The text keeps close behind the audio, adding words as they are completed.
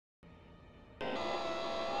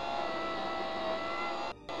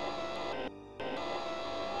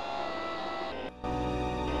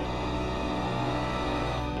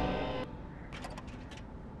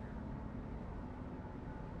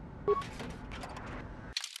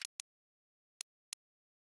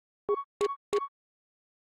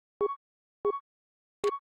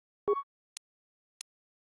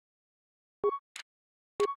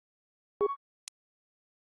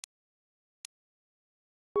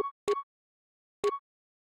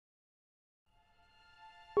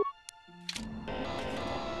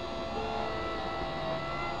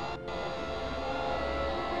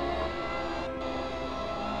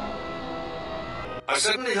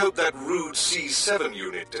certainly hope that rude C7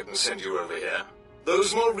 unit didn't send you over here.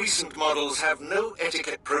 Those more recent models have no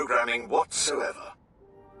etiquette programming whatsoever.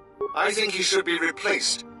 I think he should be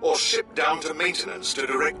replaced or shipped down to maintenance to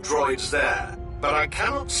direct droids there, but I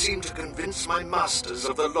cannot seem to convince my masters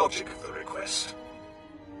of the logic of the request.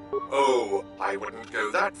 Oh, I wouldn't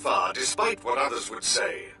go that far, despite what others would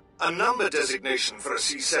say. A number designation for a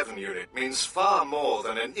C7 unit means far more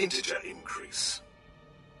than an integer increase.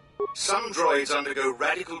 Some droids undergo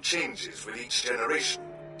radical changes with each generation.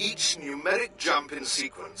 Each numeric jump in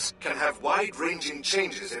sequence can have wide-ranging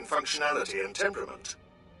changes in functionality and temperament.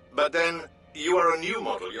 But then, you are a new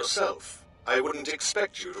model yourself. I wouldn't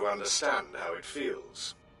expect you to understand how it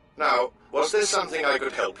feels. Now, was there something I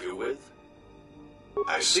could help you with?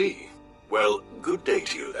 I see. Well, good day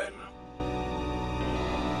to you then.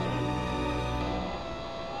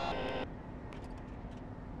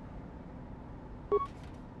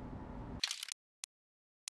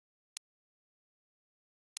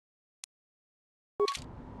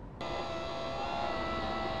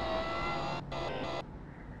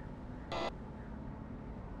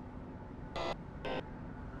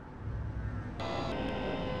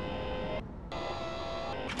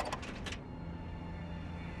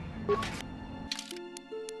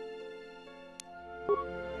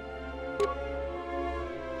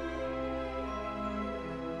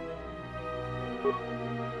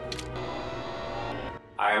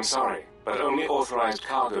 I am sorry, but only authorized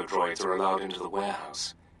cargo droids are allowed into the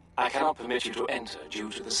warehouse. I cannot permit you to enter due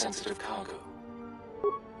to the sensitive cargo.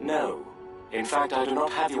 No. In fact, I do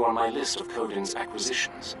not have you on my list of Codin's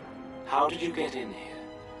acquisitions. How did you get in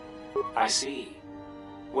here? I see.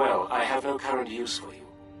 Well, I have no current use for you.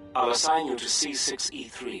 I'll assign you to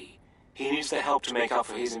C6E3. He needs the help to make up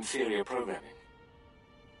for his inferior programming.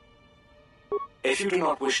 If you do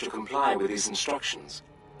not wish to comply with these instructions,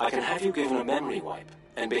 I can have you given a memory wipe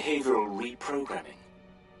and behavioral reprogramming.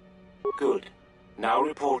 Good. Now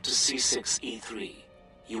report to C6E3.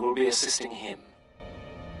 You will be assisting him.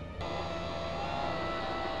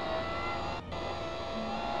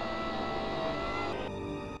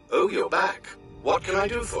 Oh, you're back. What can I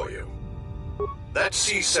do for you? That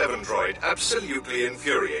C7 droid absolutely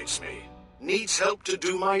infuriates me. Needs help to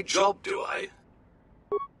do my job, do I?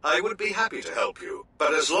 I would be happy to help you,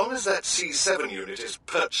 but as long as that C7 unit is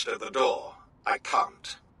perched at the door, I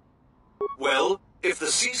can't. Well, if the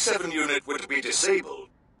C7 unit were to be disabled,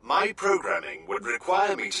 my programming would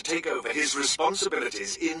require me to take over his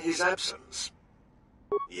responsibilities in his absence.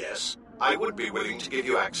 Yes, I would be willing to give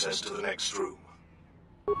you access to the next room.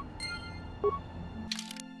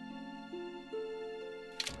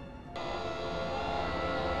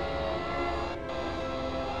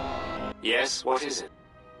 Yes, what is it?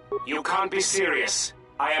 You can't be serious.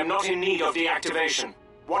 I am not in need of deactivation.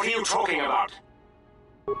 What are you talking about?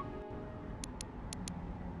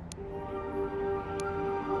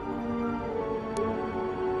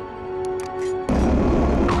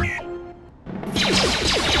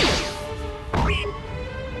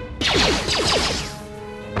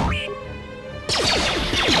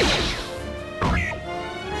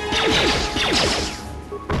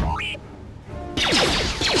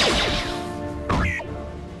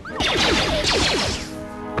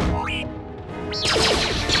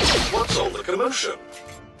 Commotion.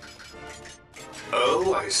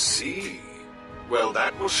 Oh, I see. Well,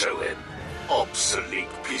 that will show him. Obsolete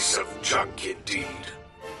piece of junk indeed.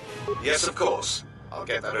 Yes, of course. I'll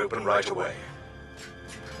get that open right away.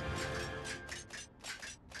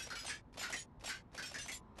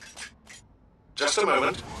 Just a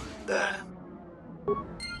moment. There.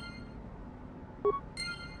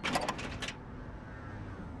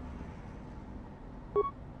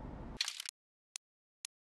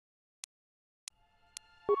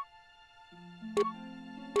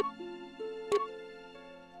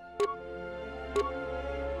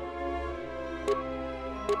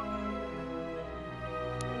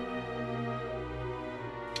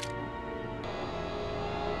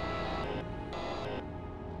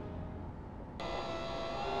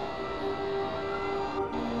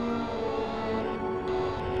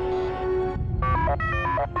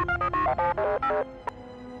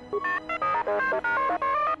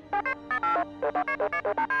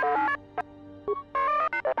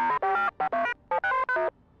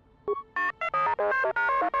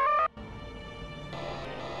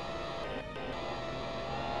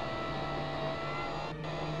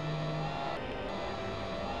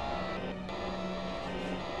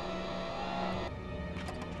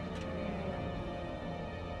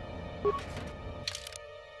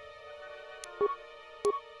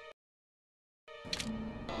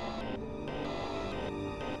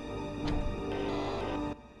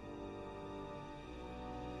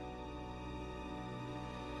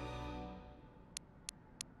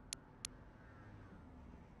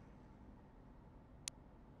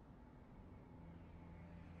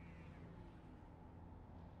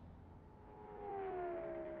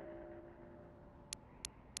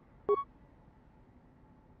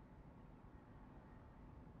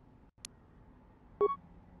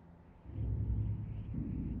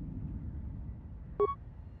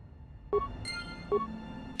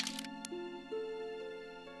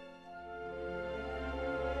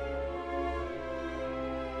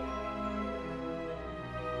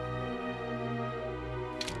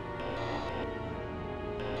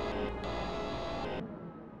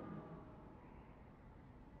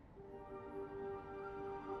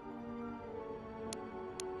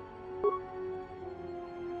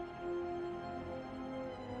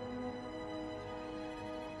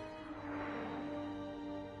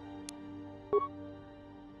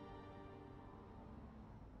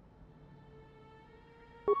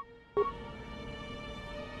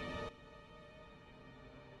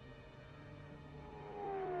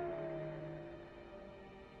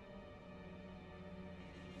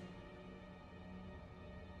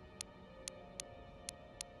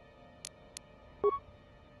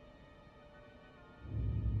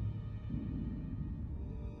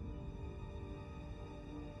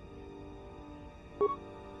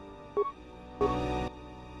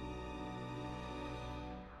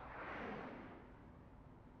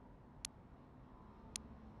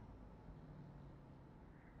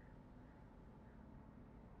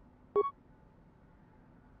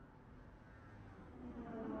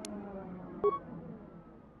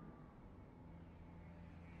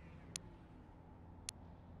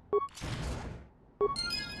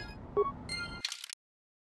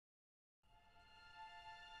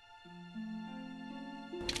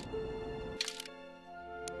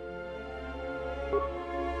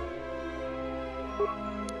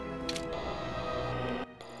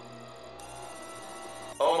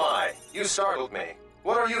 Oh my, you startled me.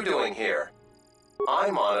 What are you doing here?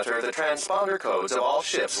 I monitor the transponder codes of all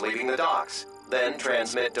ships leaving the docks, then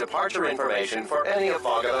transmit departure information for any of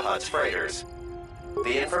Vaga the Hutt's freighters.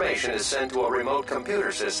 The information is sent to a remote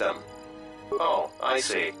computer system. Oh, I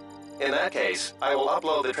see. In that case, I will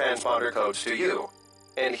upload the transponder codes to you.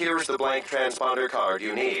 And here's the blank transponder card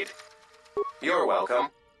you need. You're welcome.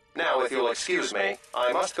 Now, if you'll excuse me,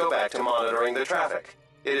 I must go back to monitoring the traffic.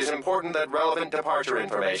 It is important that relevant departure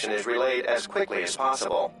information is relayed as quickly as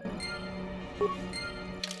possible.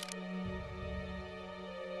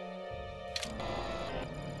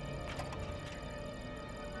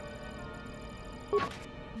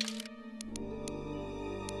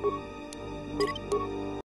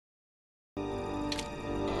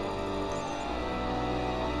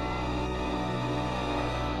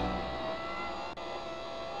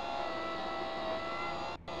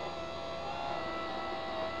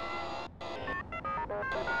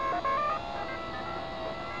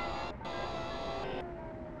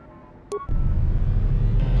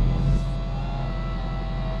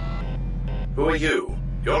 Who are you?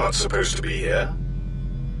 You're not supposed to be here.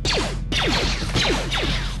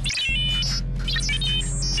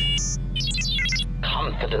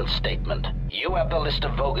 Confident statement. You have the list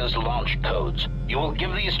of Voga's launch codes. You will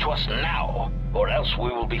give these to us now, or else we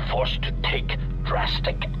will be forced to take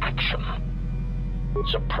drastic action.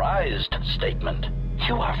 Surprised statement.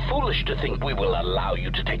 You are foolish to think we will allow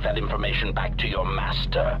you to take that information back to your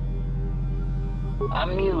master.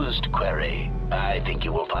 Amused query. I think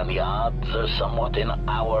you will find the odds are somewhat in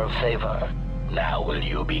our favor. Now will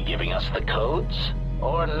you be giving us the codes,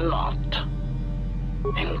 or not?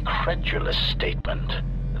 Incredulous statement.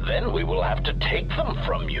 Then we will have to take them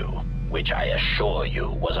from you, which I assure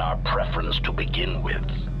you was our preference to begin with.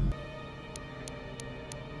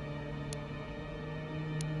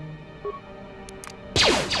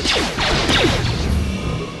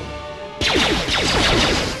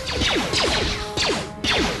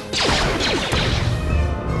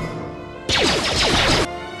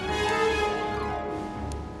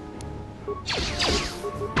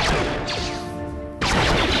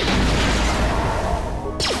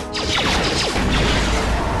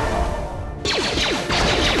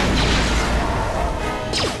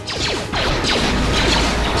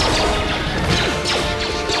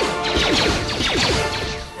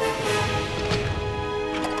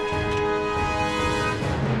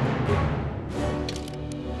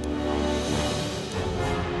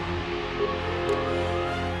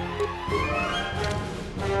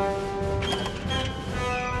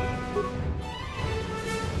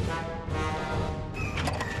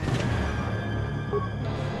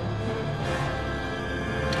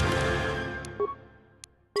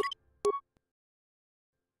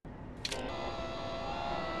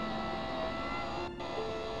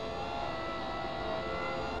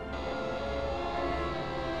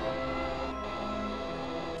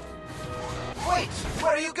 Wait!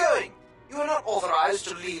 Where are you going? You are not authorized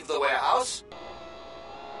to leave the warehouse.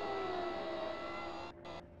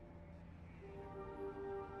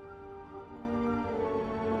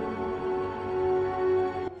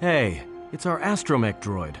 Hey, It's our astromech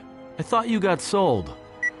droid. I thought you got sold.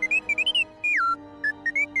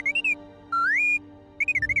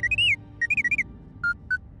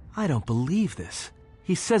 I don't believe this.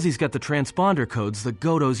 He says he's got the transponder codes that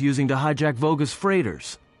Goto's using to hijack Voga's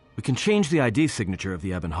freighters. We can change the ID signature of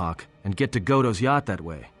the Ebon Hawk and get to Goto's yacht that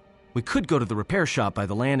way. We could go to the repair shop by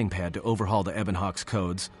the landing pad to overhaul the Ebon Hawk's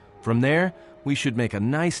codes. From there, we should make a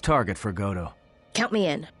nice target for Goto. Count me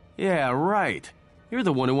in. Yeah, right. You're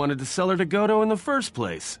the one who wanted to sell her to Goto in the first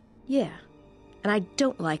place. Yeah, and I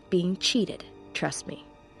don't like being cheated, trust me.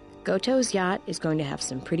 Goto's yacht is going to have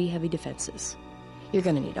some pretty heavy defenses. You're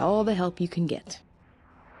going to need all the help you can get.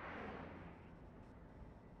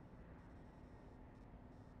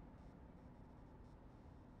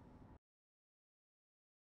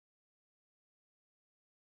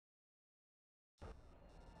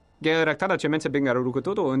 Gerak tada cemente bengar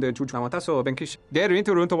rukutoto unde juchamataso benkish. Gerin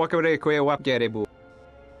to runto wakare kwe wap gerebu.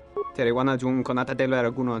 Tere wana jun konata dela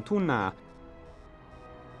raguno tuna.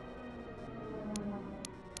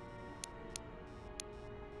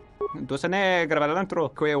 Dosane gravalantro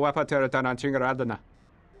kwe wapa teratana chingaradana.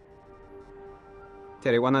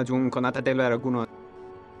 Tere wana jun konata dela raguno.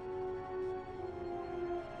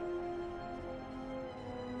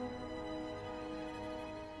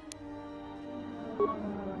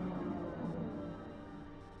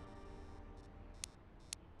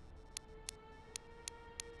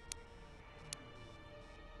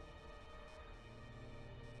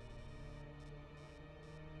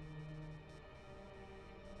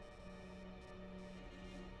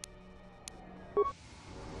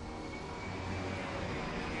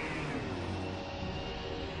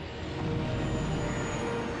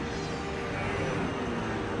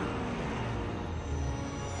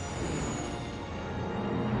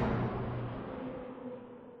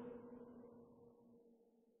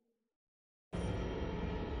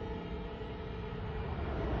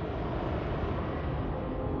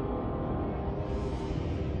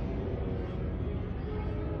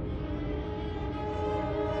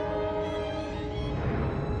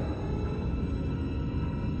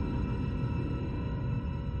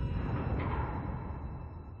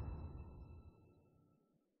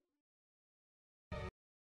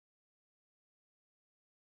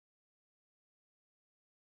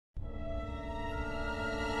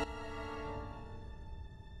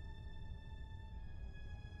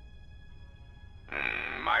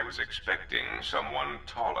 I was expecting someone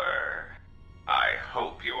taller. I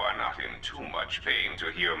hope you are not in too much pain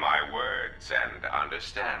to hear my words and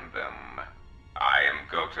understand them. I am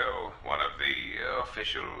Goto, one of the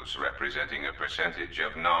officials representing a percentage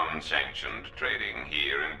of non-sanctioned trading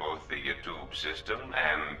here in both the YouTube system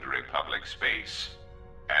and Republic space.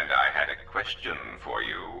 And I had a question for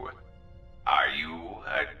you. Are you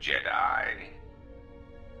a Jedi?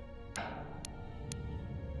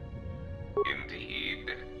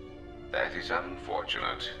 Indeed. That is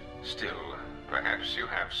unfortunate. Still, perhaps you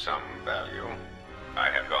have some value. I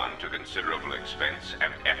have gone to considerable expense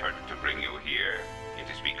and effort to bring you here.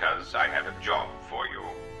 It is because I have a job for you.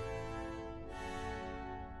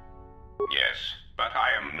 Yes, but I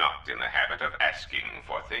am not in the habit of asking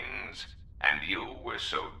for things. And you were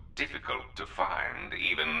so difficult to find,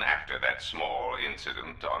 even after that small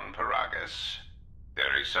incident on Paragus.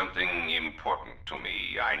 There is something important to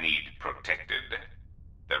me I need protected.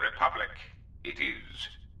 The Republic, it is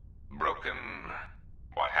broken.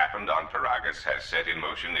 What happened on Paragus has set in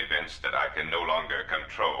motion events that I can no longer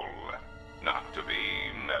control. Not to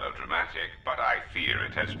be melodramatic, but I fear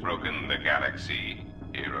it has broken the galaxy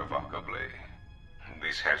irrevocably.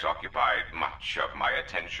 This has occupied much of my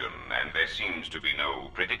attention, and there seems to be no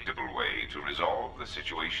predictable way to resolve the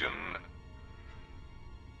situation.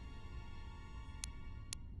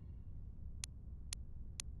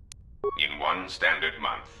 In one standard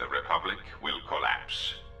month, the Republic will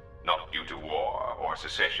collapse. Not due to war or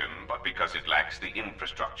secession, but because it lacks the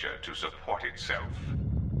infrastructure to support itself.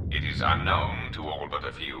 It is unknown to all but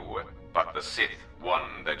a few, but the Sith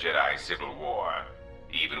won the Jedi Civil War.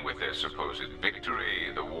 Even with their supposed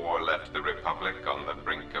victory, the war left the Republic on the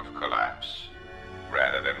brink of collapse.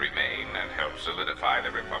 Rather than remain and help solidify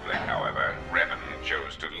the Republic, however, Revan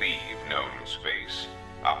chose to leave known space.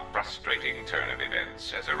 A frustrating turn of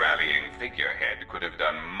events, as a rallying figurehead could have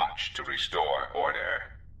done much to restore order.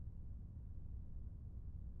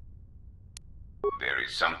 There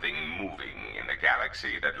is something moving in the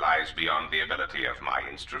galaxy that lies beyond the ability of my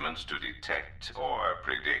instruments to detect or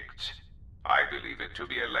predict. I believe it to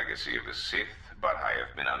be a legacy of the Sith, but I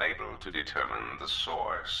have been unable to determine the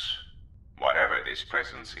source. Whatever this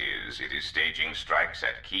presence is, it is staging strikes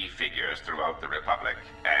at key figures throughout the Republic,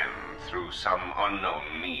 and through some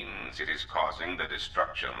unknown means, it is causing the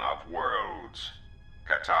destruction of worlds.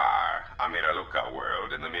 KOTOR, a Miraluka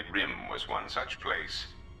world in the Mid-Rim, was one such place.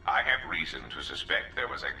 I have reason to suspect there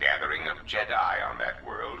was a gathering of Jedi on that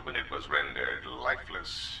world when it was rendered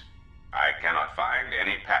lifeless. I cannot find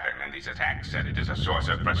any pattern in these attacks, and it is a source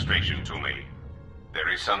of frustration to me. There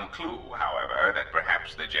is some clue, however, that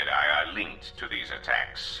perhaps the Jedi are linked to these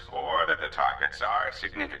attacks, or that the targets are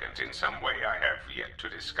significant in some way I have yet to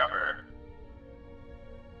discover.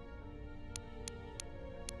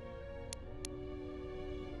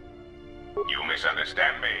 You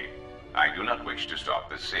misunderstand me. I do not wish to stop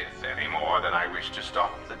the Sith any more than I wish to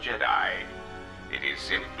stop the Jedi. It is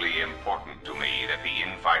simply important to me that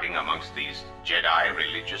the infighting amongst these Jedi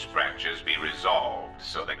religious branches be resolved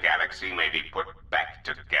so the galaxy may be put back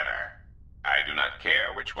together. I do not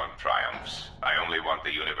care which one triumphs. I only want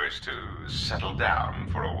the universe to settle down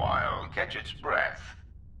for a while, catch its breath.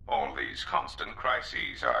 All these constant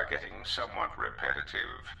crises are getting somewhat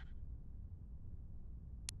repetitive.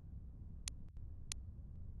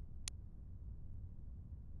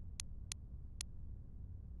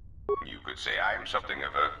 You could say I am something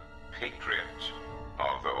of a patriot.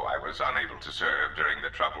 Although I was unable to serve during the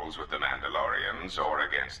troubles with the Mandalorians or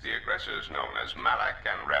against the aggressors known as Malak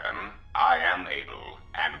and Revan, I am able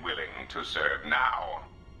and willing to serve now.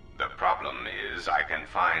 The problem is I can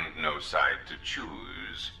find no side to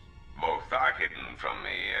choose. Both are hidden from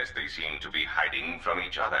me as they seem to be hiding from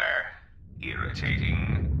each other.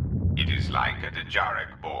 Irritating. It is like a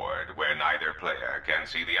Jedi board where neither player can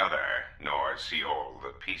see the other, nor see all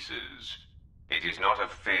the pieces. It is not a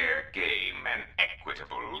fair game, an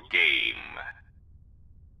equitable game.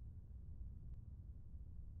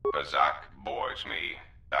 Bazak bores me.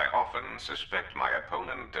 I often suspect my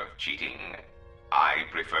opponent of cheating. I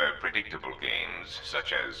prefer predictable games,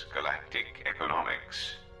 such as galactic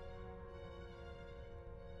economics.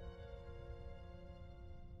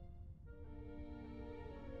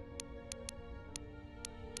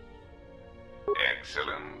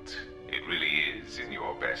 Excellent. It really is in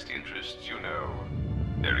your best interests, you know.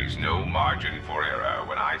 There is no margin for error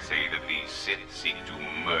when I say that these Sith seek to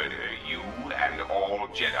murder you and all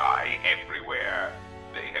Jedi everywhere.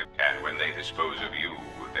 And when they dispose of you,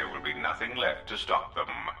 there will be nothing left to stop them,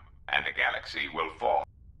 and the galaxy will fall.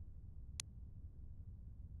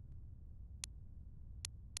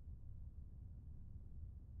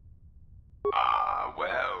 Ah,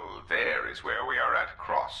 well, there is where we are at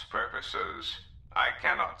cross purposes. I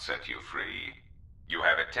cannot set you free. You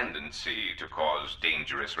have a tendency to cause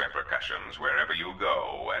dangerous repercussions wherever you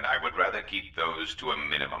go, and I would rather keep those to a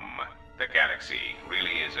minimum. The galaxy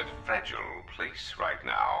really is a fragile place right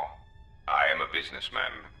now. I am a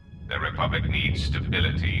businessman. The Republic needs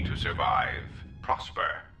stability to survive,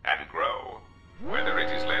 prosper, and grow. Whether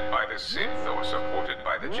it is led by the Sith or supported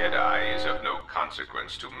by the Jedi is of no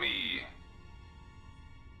consequence to me.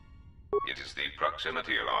 It is the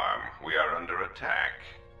proximity alarm. We are under attack.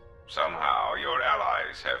 Somehow your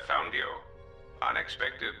allies have found you.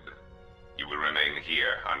 Unexpected. You will remain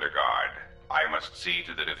here under guard. I must see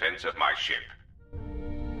to the defense of my ship.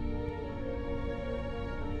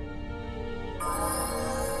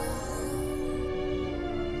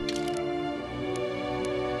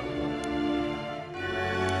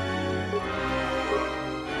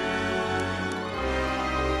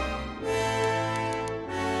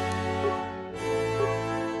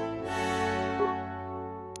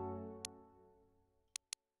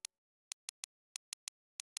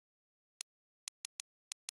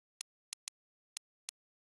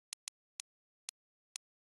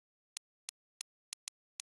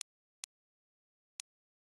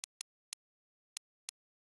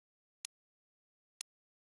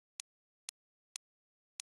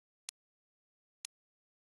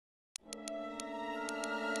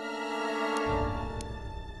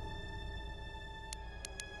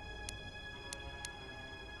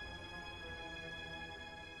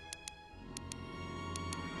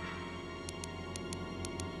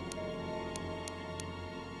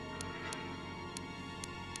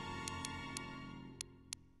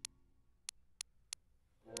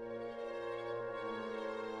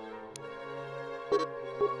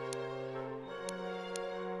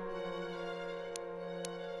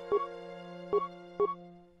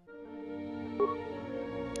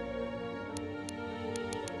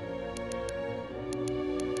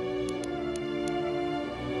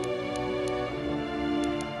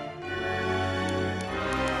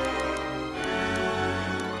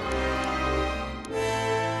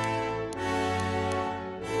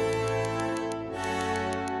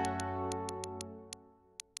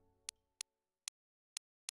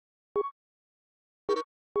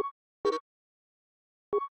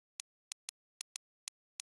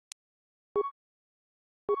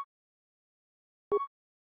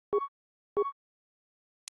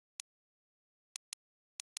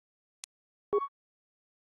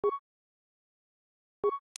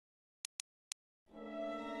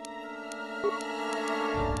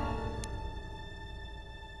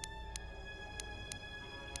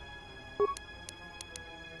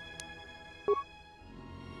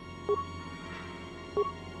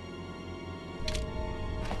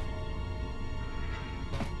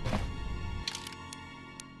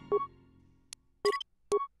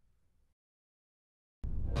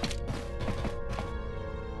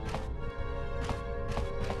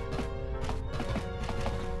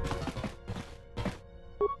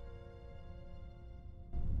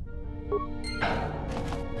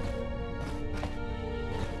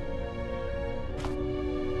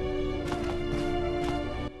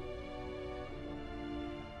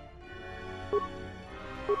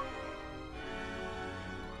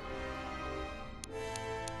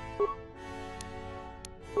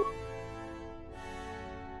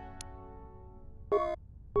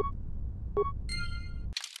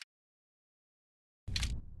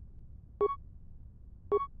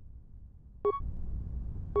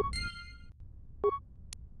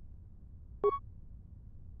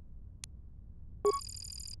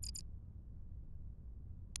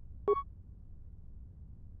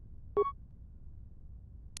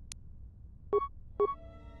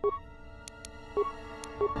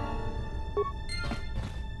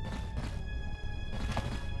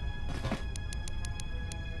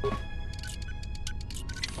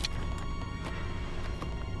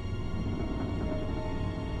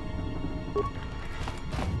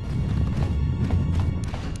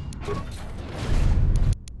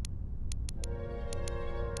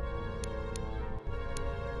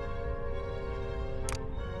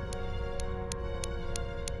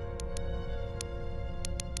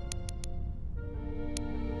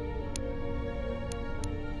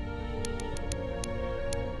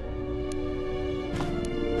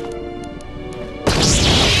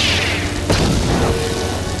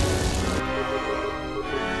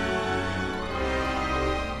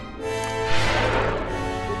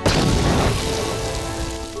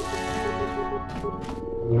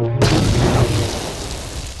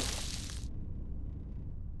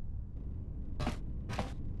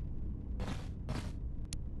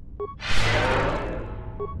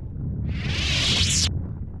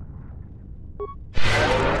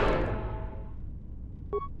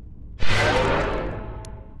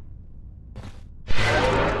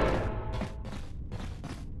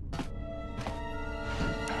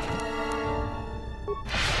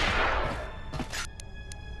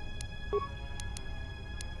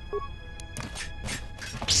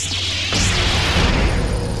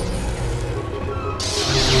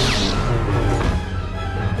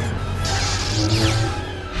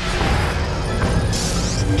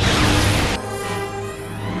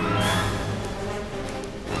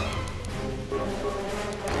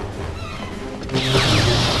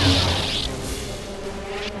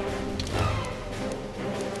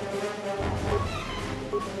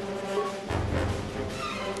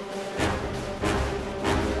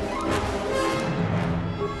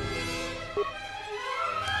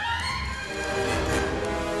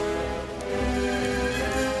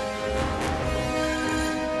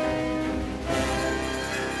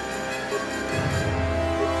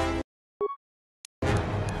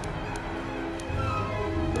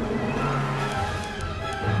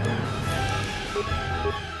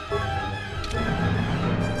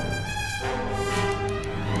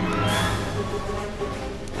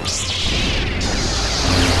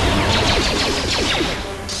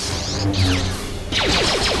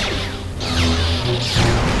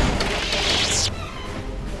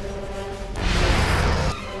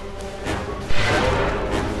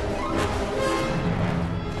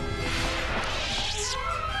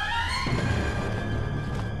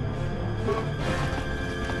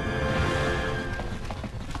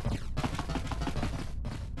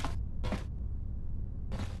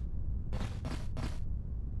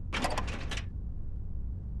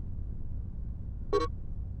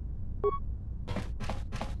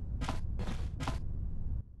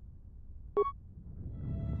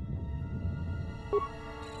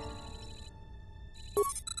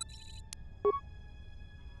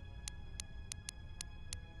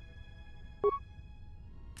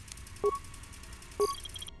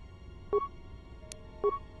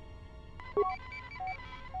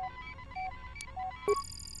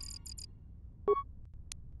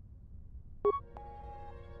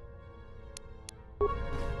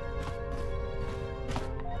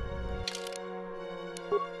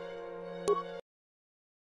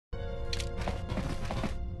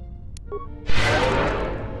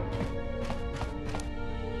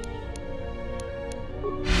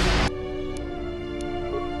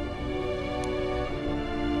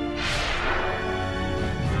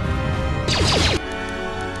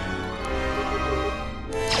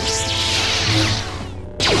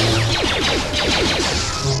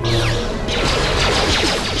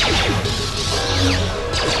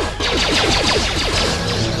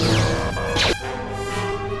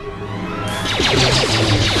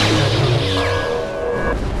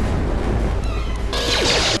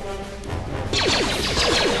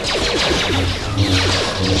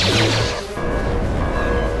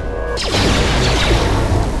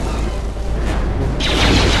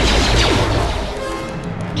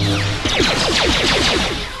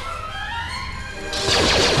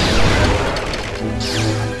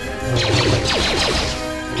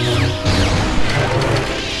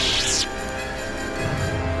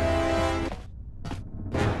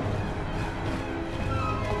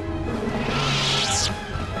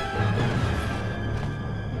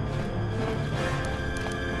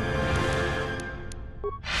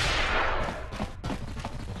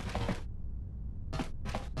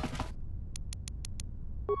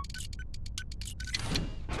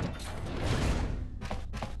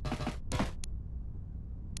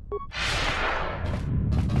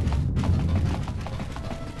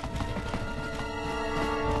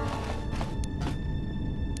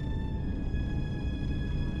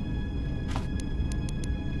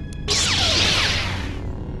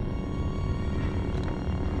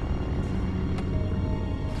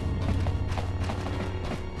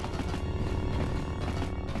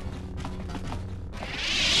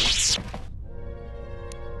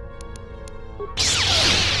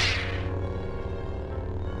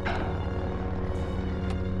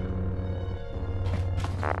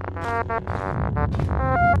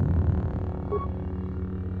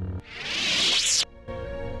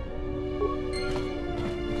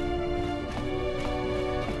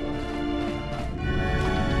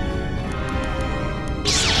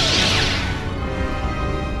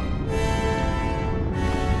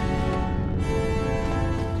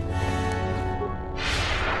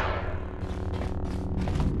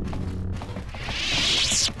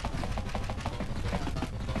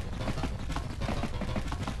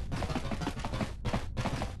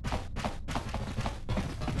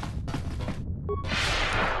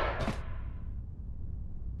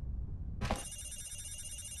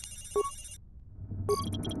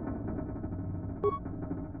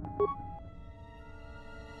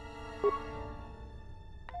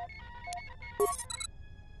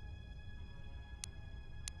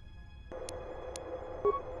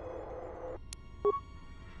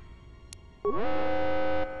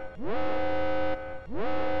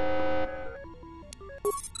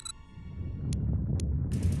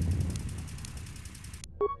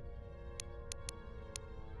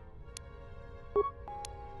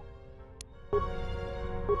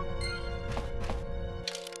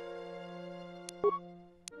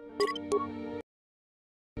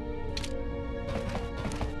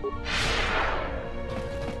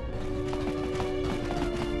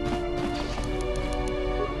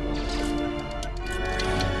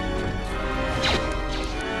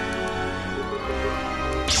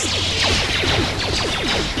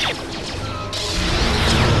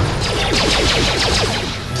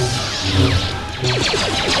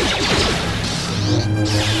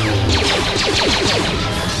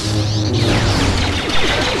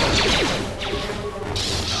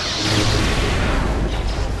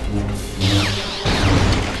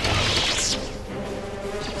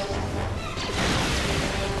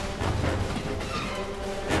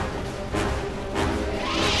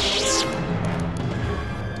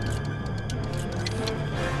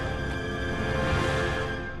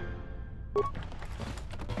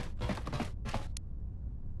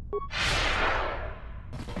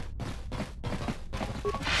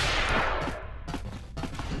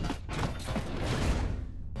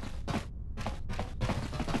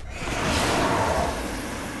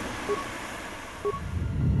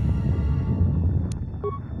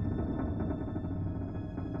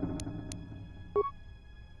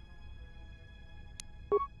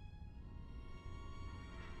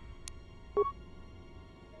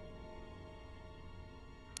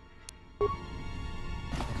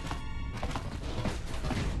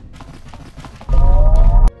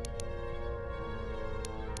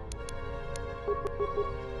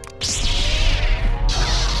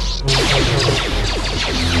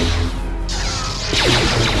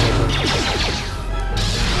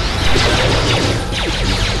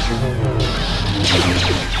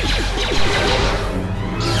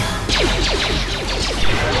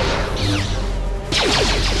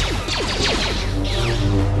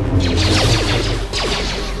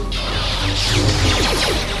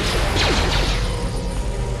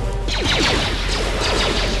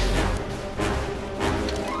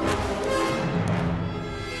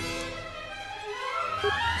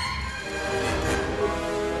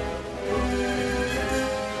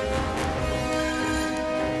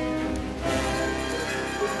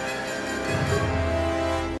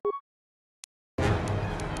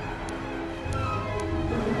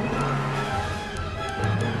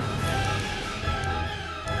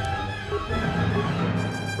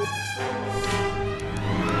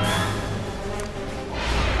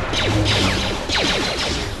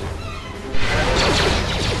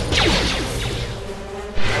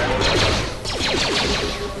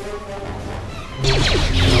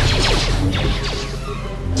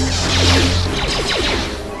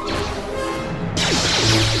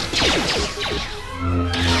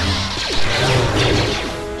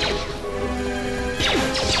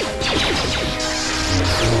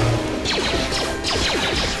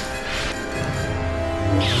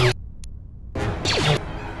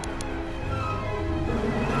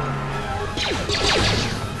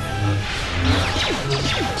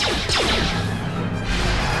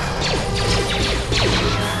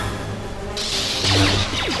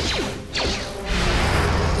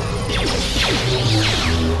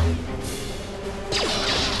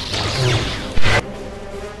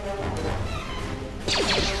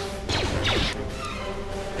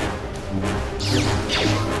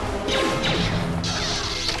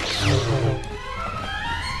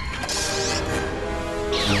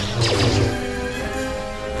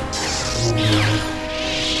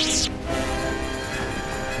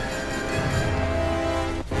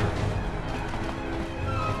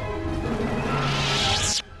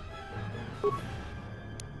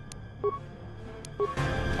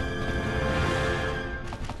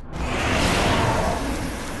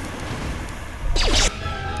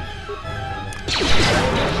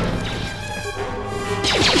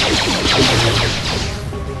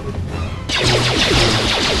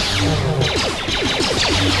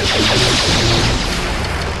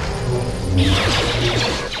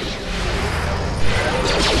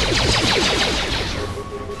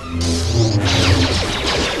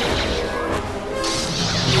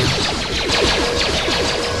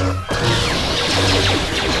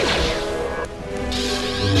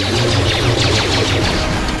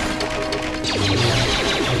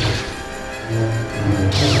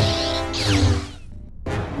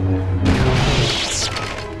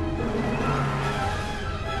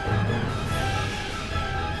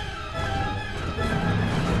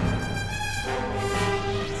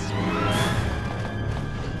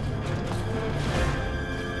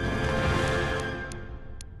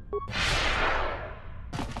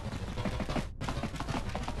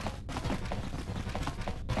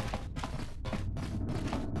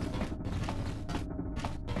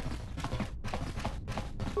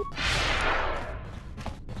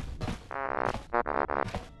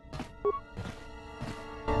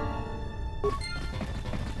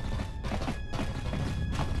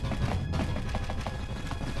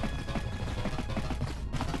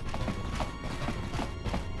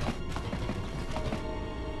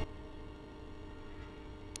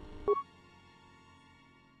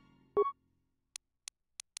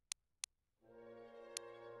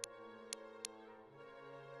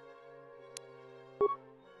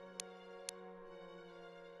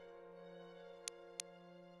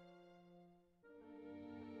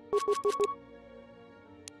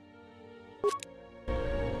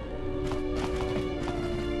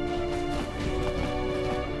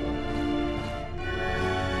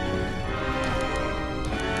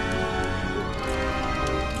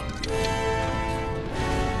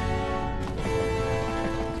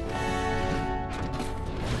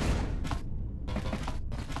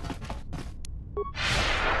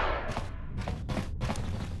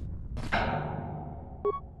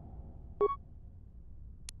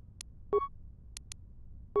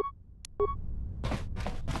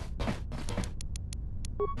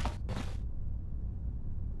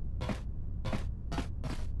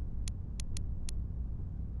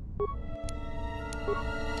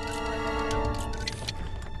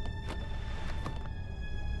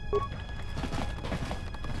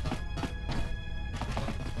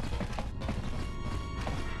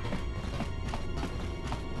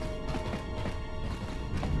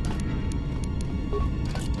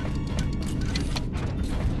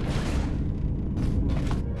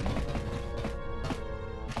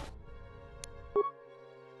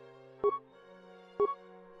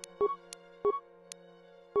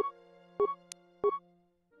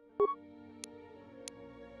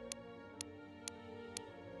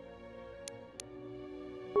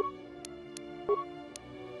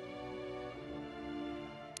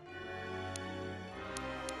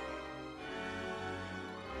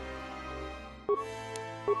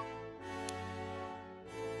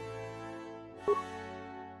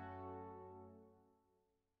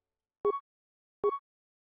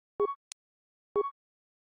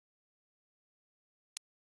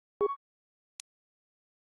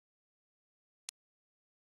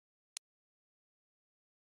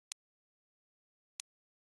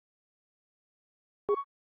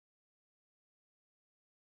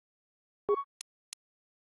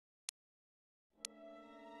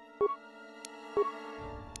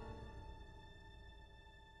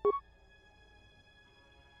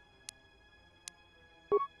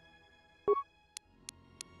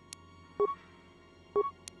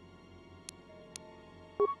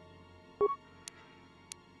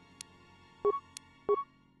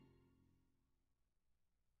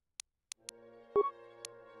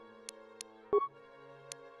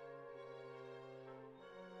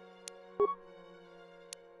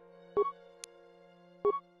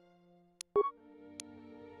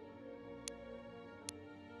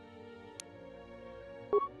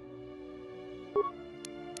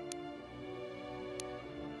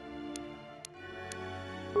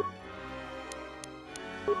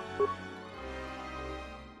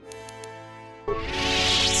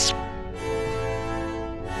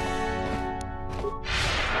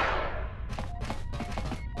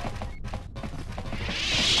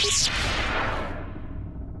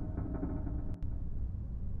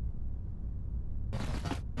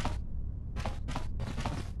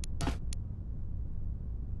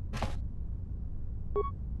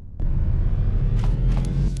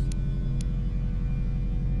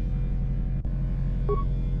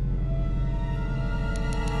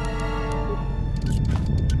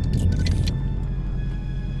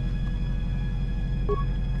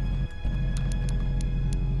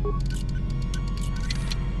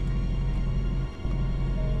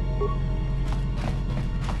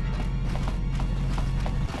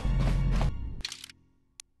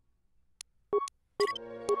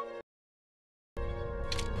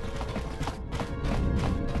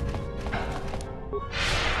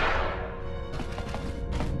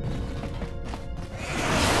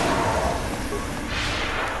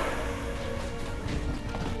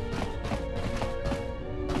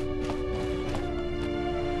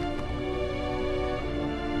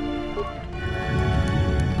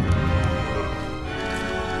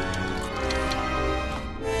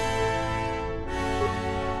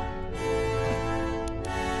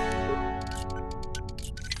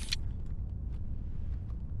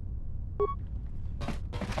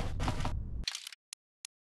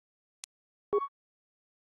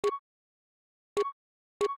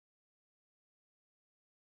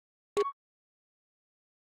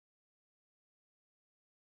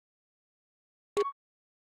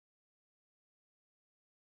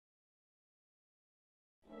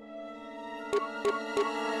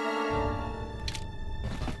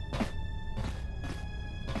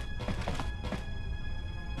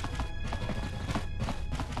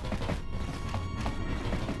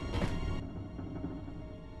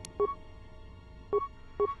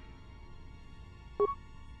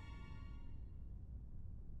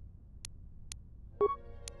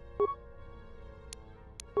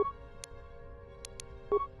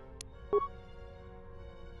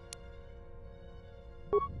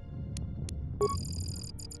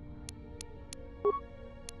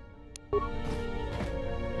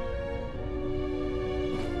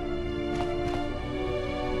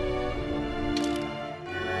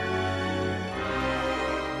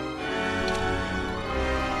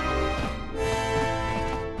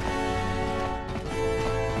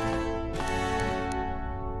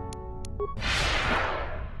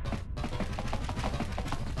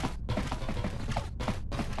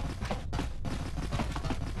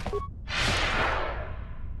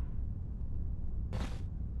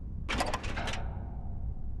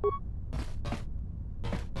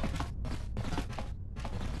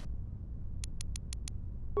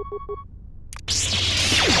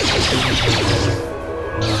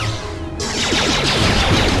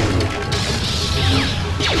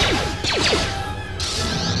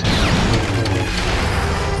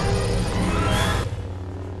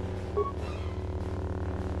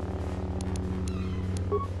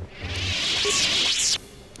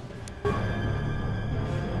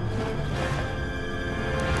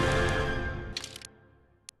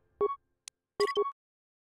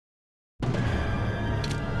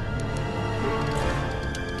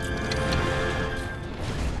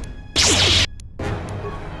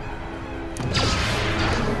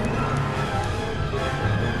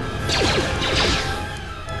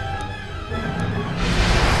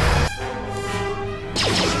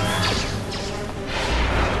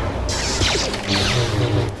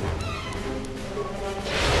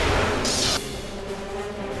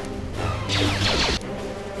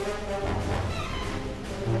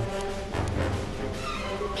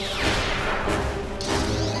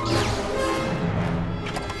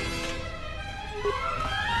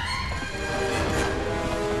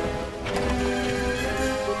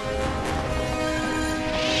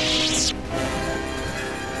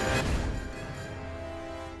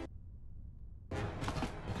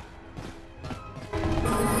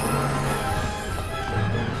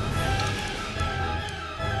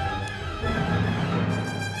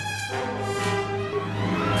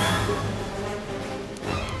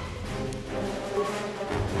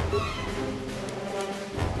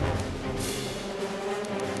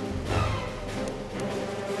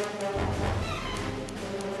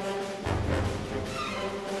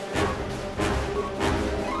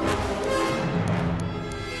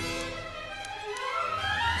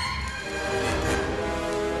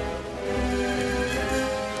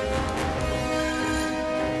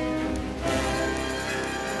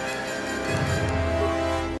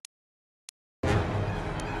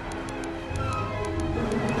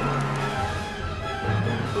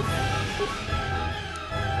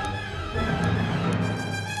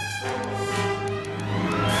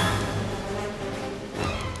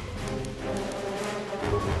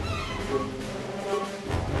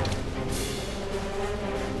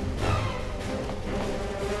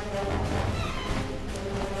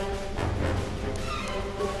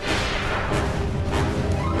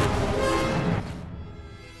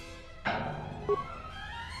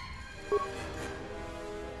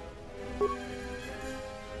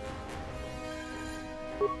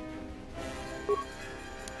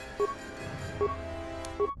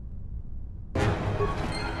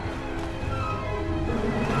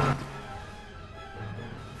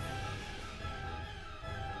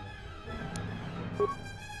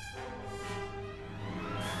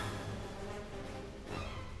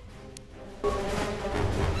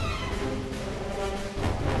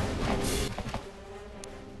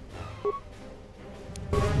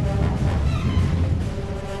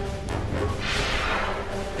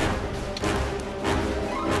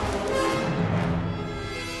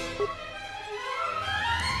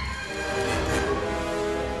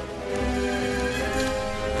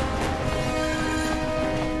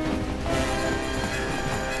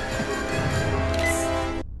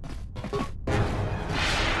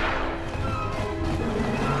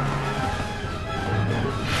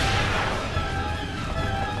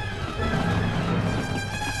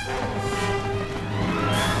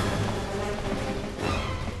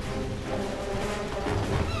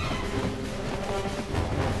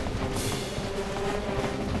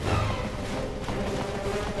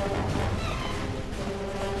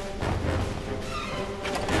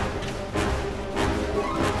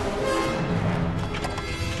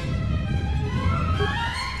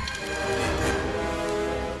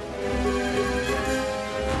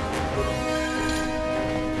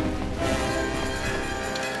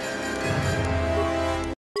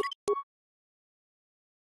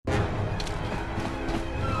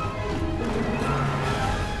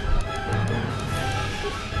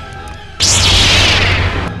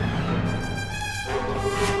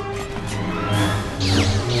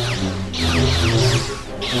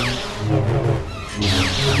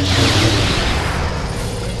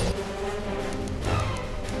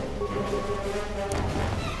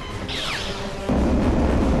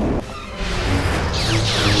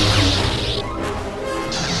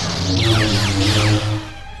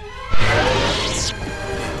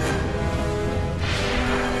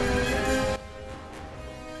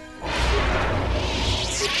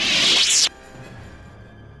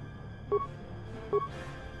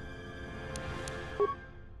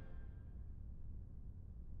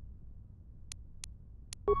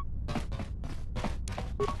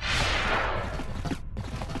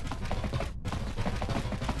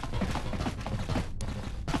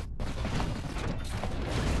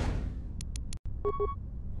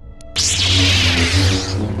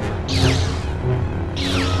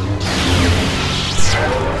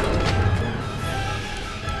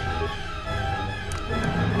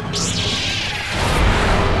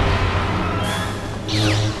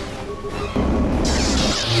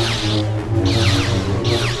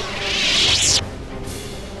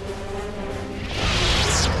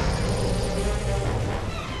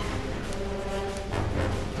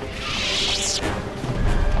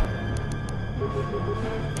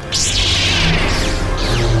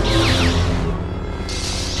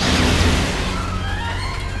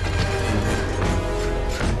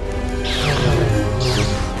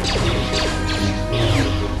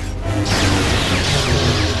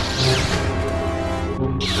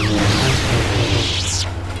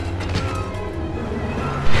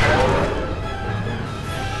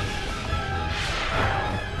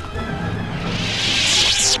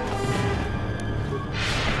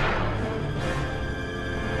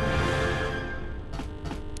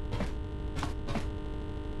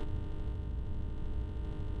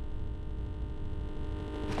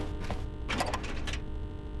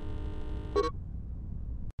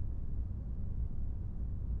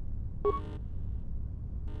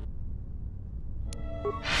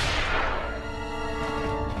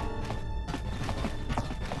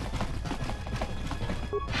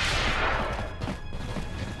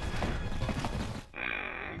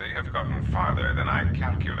 They have gotten farther than I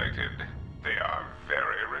calculated. They are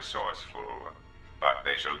very resourceful. But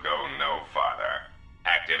they shall go no farther.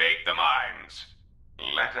 Activate the mines.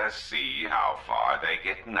 Let us see how far they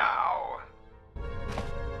get now.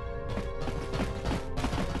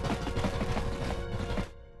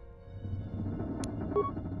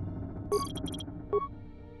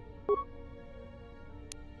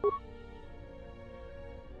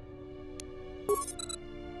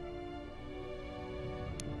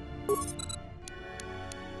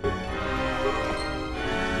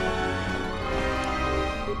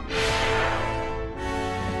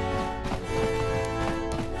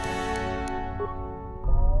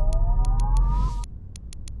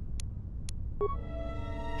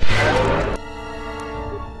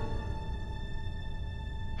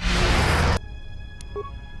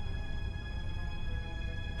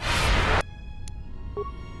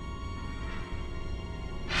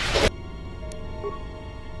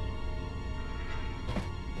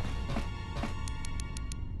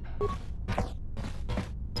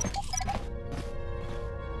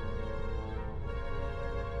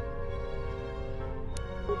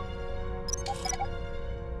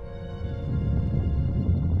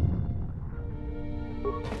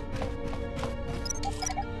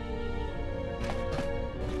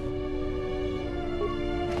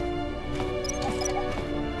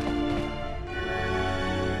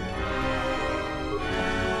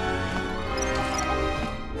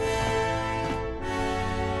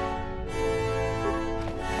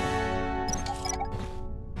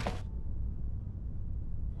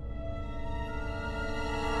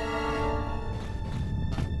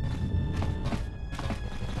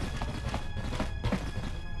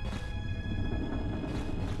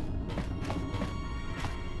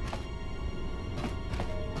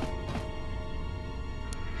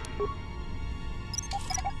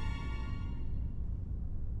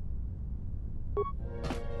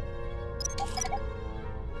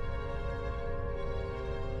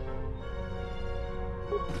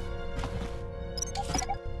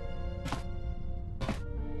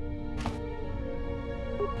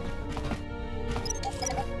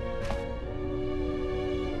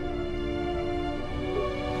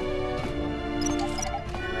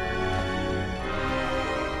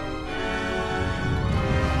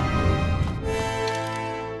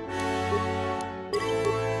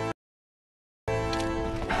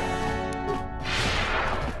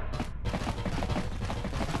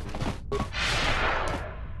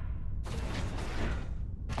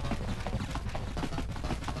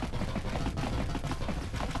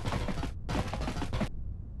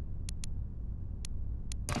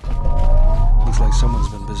 Like someone's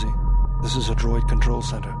been busy. This is a droid control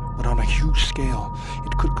center, but on a huge scale.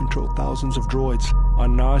 It could control thousands of droids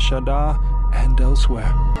on Nar Shaddaa and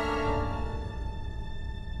elsewhere.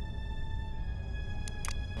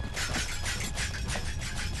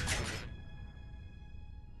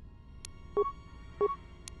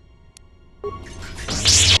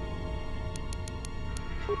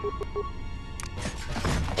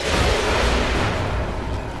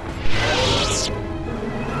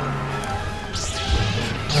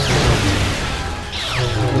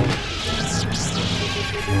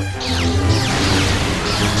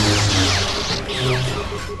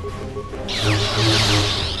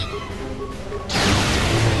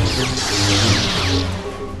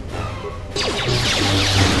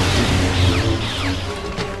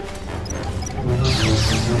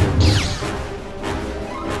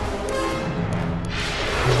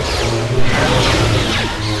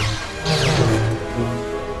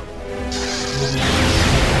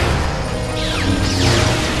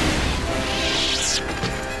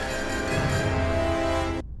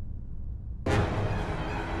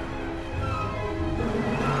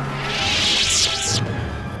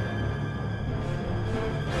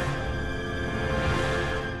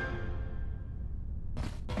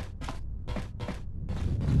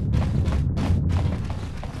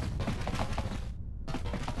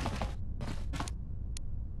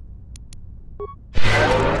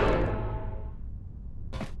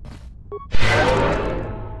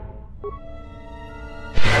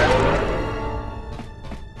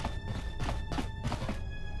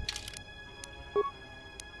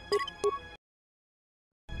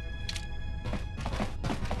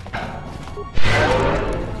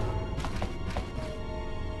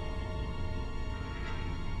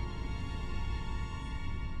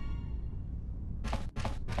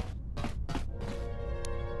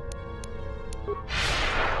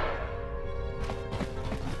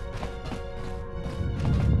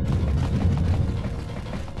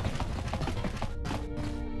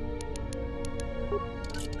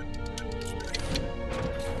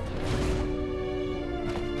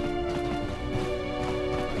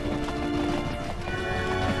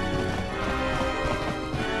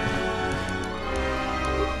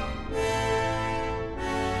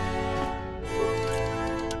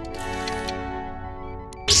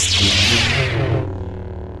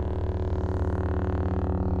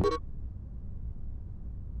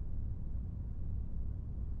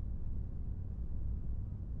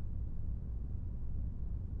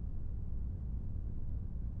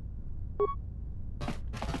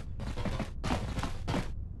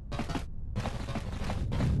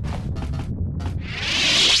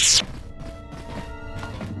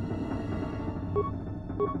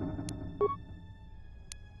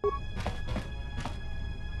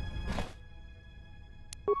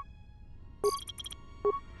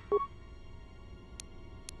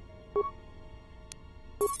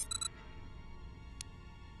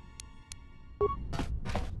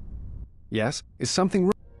 Yes? Is something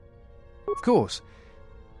wrong? Of course.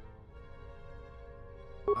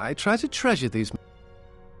 I try to treasure these...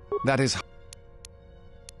 That is...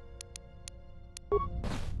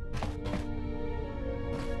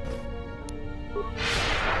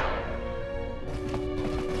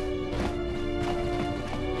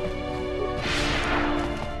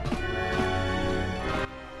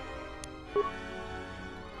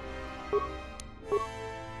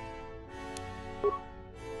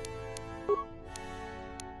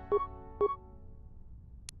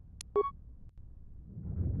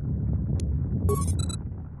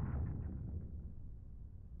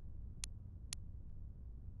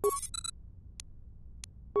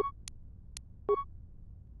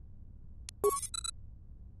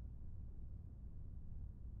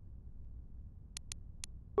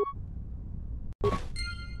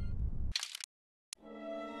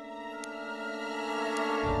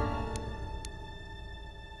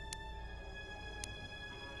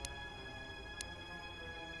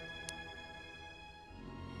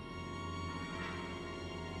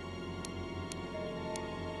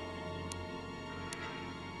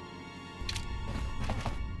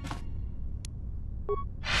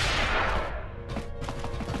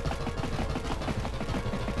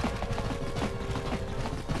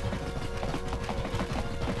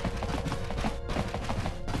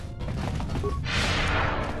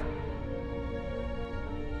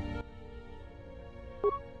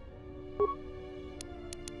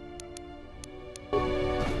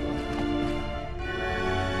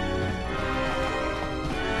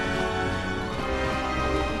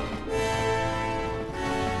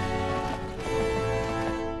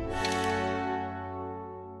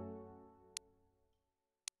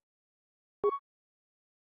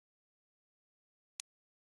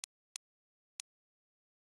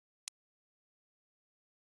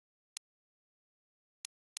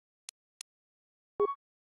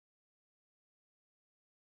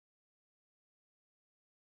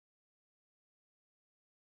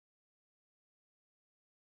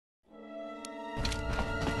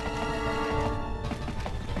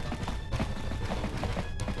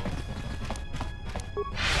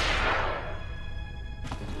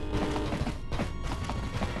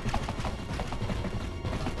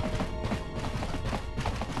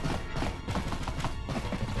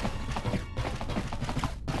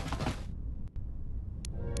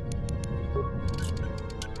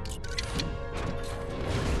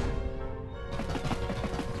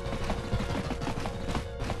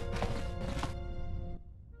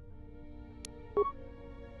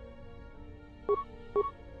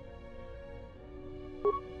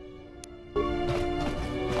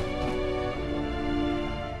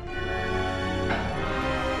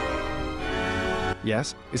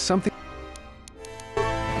 Yes, is something...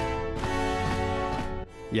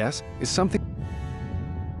 Yes, is something...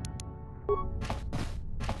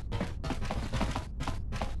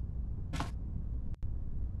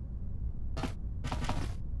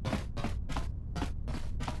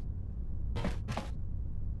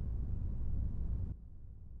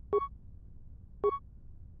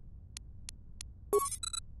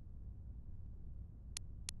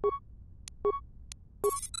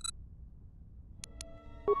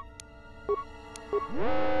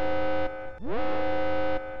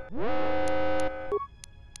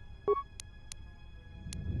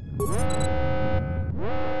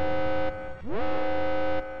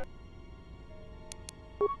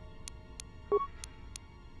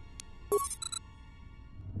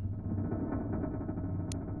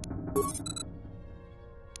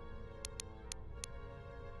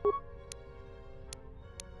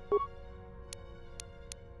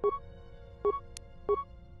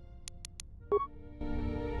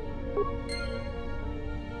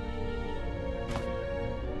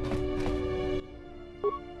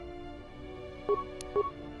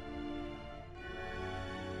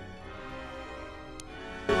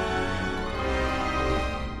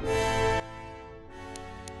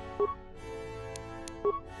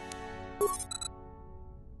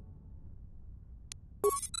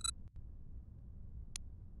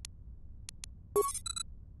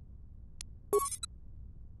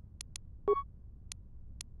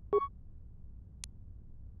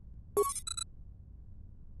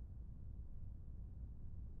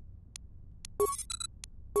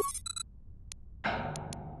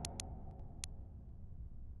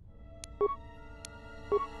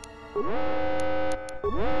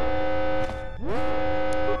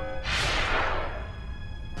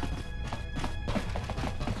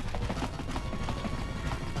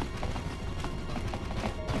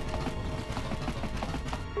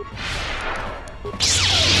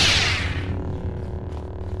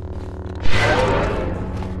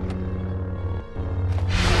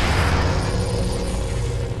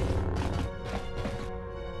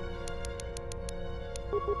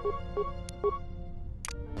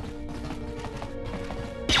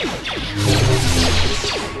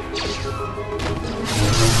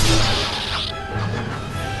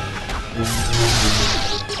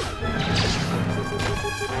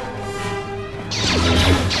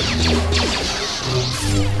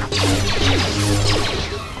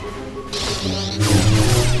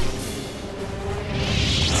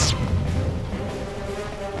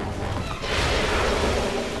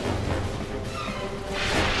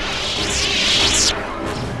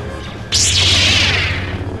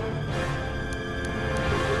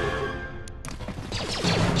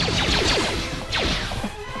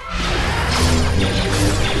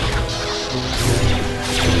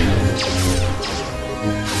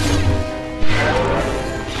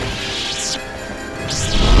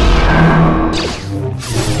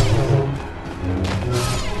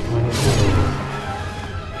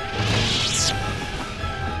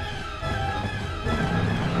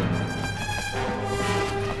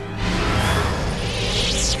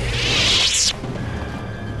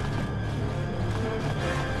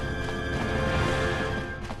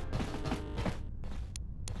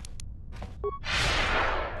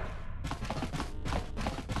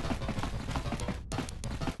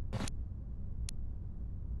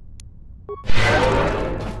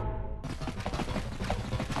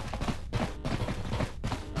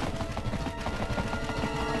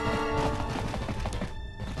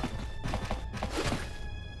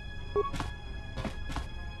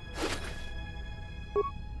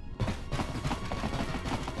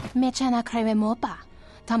 Mechana creve mopa.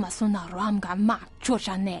 Tamasuna ramga mak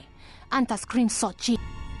chojane. Anta screen sochi.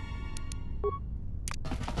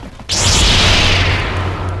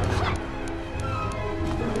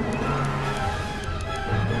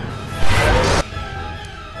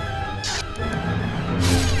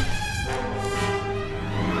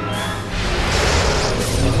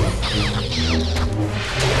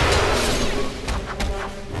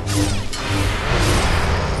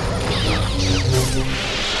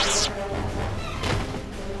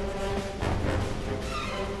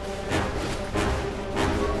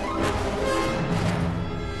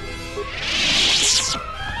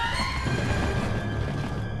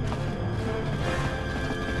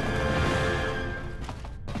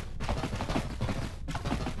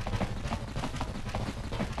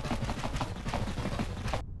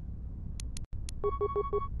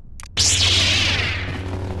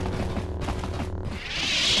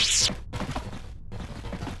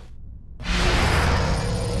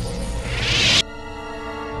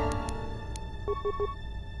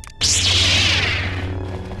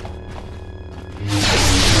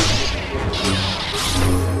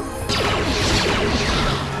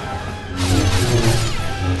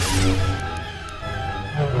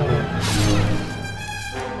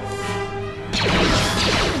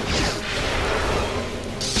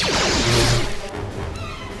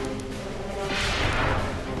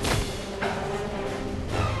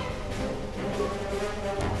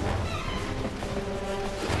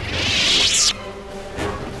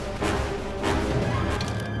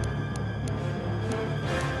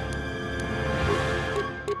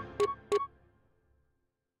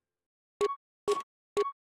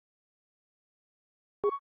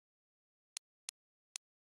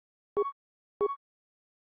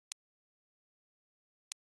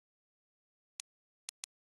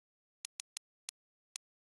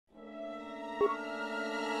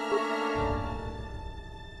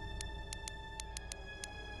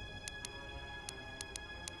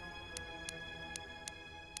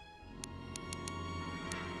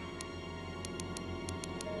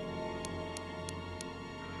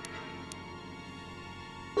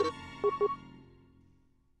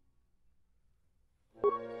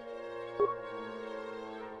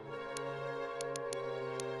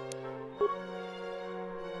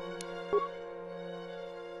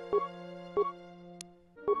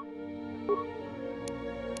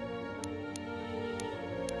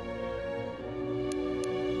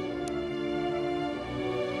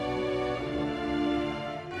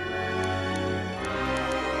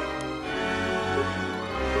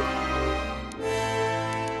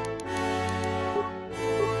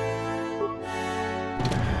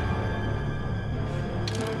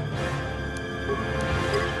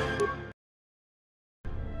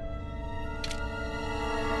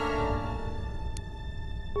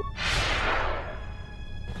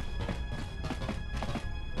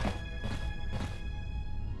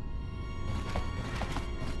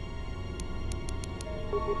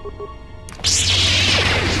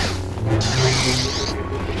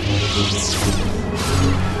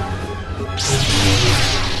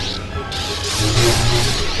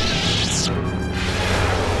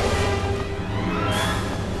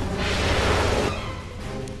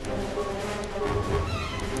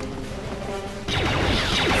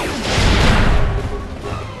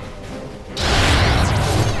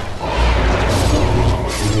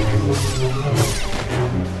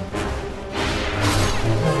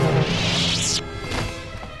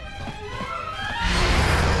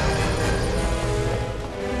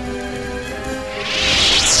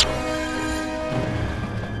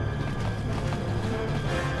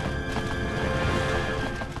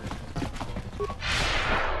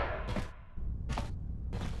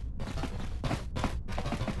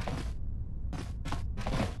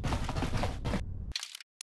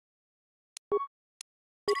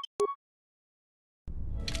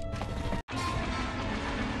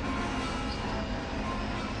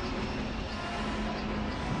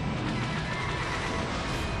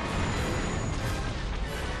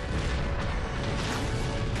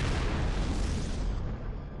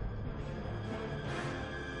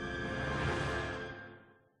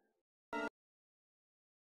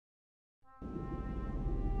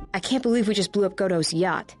 I can't believe we just blew up Goto's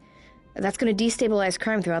yacht. That's going to destabilize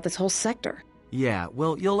crime throughout this whole sector. Yeah,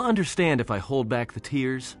 well, you'll understand if I hold back the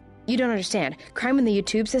tears. You don't understand. Crime in the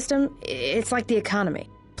YouTube system, it's like the economy.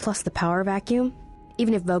 Plus the power vacuum.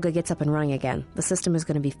 Even if Voga gets up and running again, the system is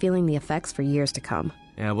going to be feeling the effects for years to come.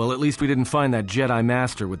 Yeah, well, at least we didn't find that Jedi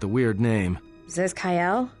Master with the weird name. Says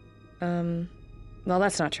Kyle? Well,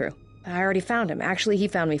 that's not true. I already found him. Actually, he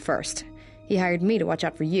found me first. He hired me to watch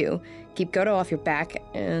out for you, keep Goto off your back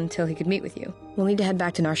until he could meet with you. We'll need to head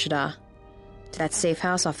back to Nar Shaddaa, to that safe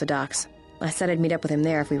house off the docks. I said I'd meet up with him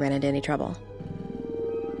there if we ran into any trouble.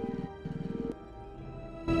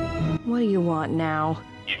 What do you want now?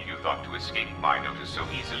 If you thought to escape my notice so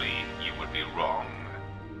easily, you would be wrong.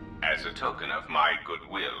 As a token of my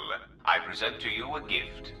goodwill, I present to you a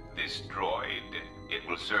gift, this droid. It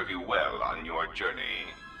will serve you well on your journey.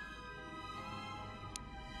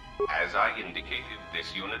 As I indicated,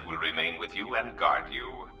 this unit will remain with you and guard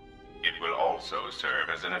you. It will also serve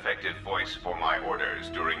as an effective voice for my orders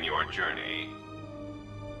during your journey.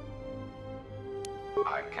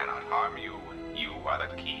 I cannot harm you. You are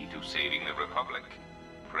the key to saving the Republic.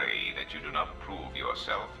 Pray that you do not prove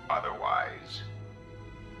yourself otherwise.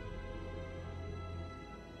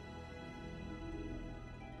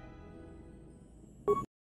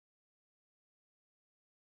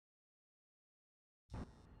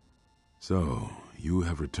 So, you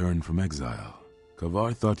have returned from exile.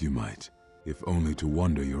 Kavar thought you might, if only to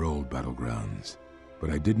wander your old battlegrounds.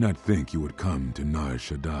 But I did not think you would come to Nar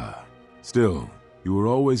Shaddaa. Still, you were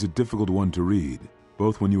always a difficult one to read,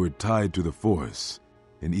 both when you were tied to the Force,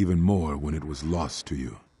 and even more when it was lost to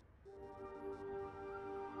you.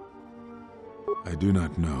 I do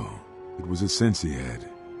not know. It was a sense he had,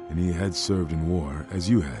 and he had served in war as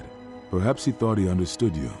you had. Perhaps he thought he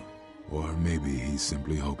understood you, or maybe he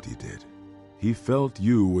simply hoped he did. He felt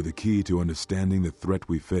you were the key to understanding the threat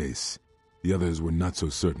we face. The others were not so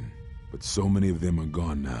certain, but so many of them are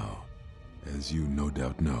gone now, as you no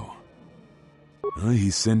doubt know.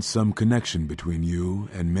 He sensed some connection between you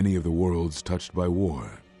and many of the worlds touched by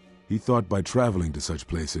war. He thought by traveling to such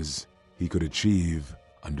places, he could achieve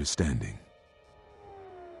understanding.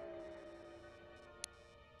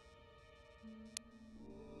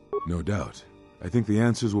 No doubt. I think the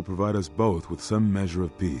answers will provide us both with some measure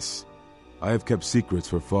of peace. I have kept secrets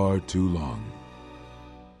for far too long.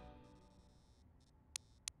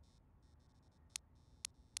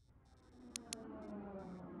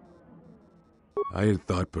 I had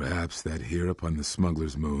thought perhaps that here upon the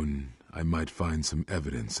smuggler's moon, I might find some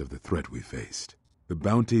evidence of the threat we faced. The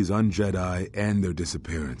bounties on Jedi and their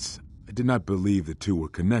disappearance. I did not believe the two were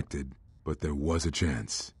connected, but there was a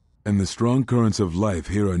chance. And the strong currents of life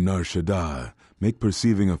here on Nar Shaddaa make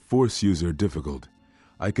perceiving a Force user difficult.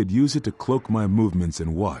 I could use it to cloak my movements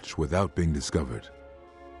and watch without being discovered.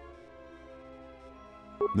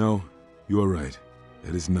 No, you are right.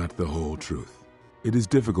 That is not the whole truth. It is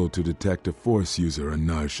difficult to detect a Force user on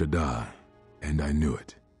Nar Shaddaa, and I knew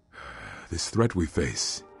it. This threat we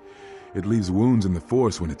face, it leaves wounds in the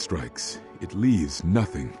Force when it strikes. It leaves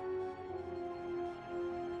nothing.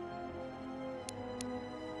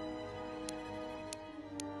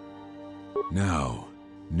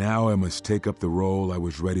 Now I must take up the role I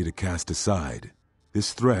was ready to cast aside.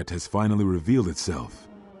 This threat has finally revealed itself,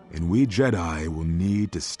 and we Jedi will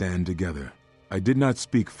need to stand together. I did not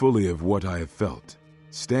speak fully of what I have felt.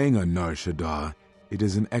 Staying on Nar Shaddaa, it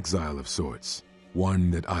is an exile of sorts, one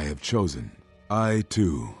that I have chosen. I,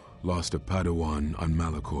 too, lost a Padawan on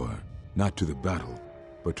Malachor, not to the battle,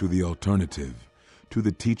 but to the alternative, to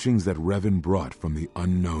the teachings that Revan brought from the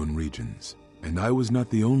unknown regions. And I was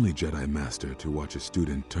not the only Jedi Master to watch a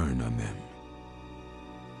student turn on them.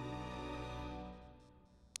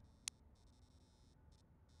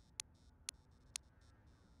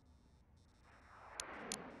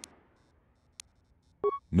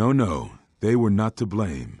 No, they were not to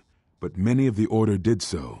blame, but many of the Order did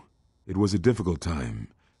so. It was a difficult time,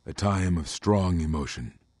 a time of strong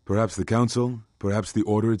emotion. Perhaps the Council, perhaps the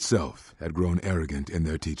Order itself, had grown arrogant in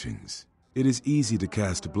their teachings. It is easy to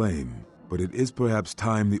cast blame, but it is perhaps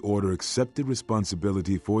time the Order accepted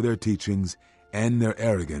responsibility for their teachings and their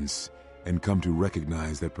arrogance and come to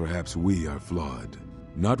recognize that perhaps we are flawed.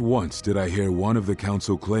 Not once did I hear one of the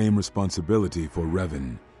Council claim responsibility for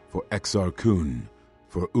Revan, for Exar Kun,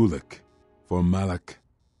 for Ulic, for Malak,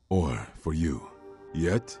 or for you.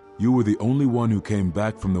 Yet, you were the only one who came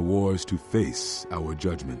back from the wars to face our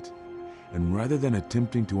judgment. And rather than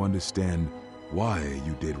attempting to understand why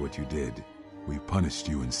you did what you did, we punished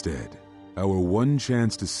you instead. Our one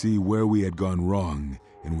chance to see where we had gone wrong,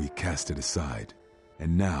 and we cast it aside.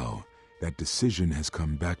 And now, that decision has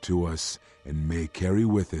come back to us and may carry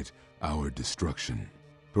with it our destruction.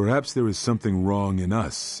 Perhaps there is something wrong in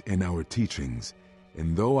us, in our teachings,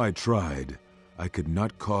 and though I tried, I could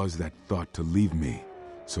not cause that thought to leave me,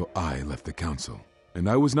 so I left the Council. And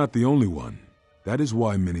I was not the only one. That is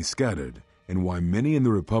why many scattered, and why many in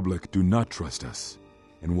the Republic do not trust us,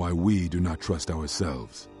 and why we do not trust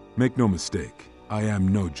ourselves. Make no mistake, I am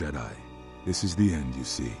no Jedi. This is the end, you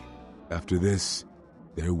see. After this,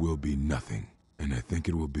 there will be nothing, and I think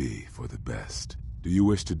it will be for the best. Do you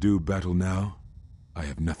wish to do battle now? I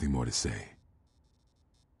have nothing more to say.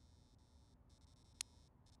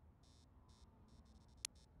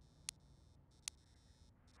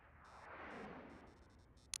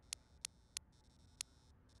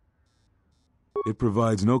 It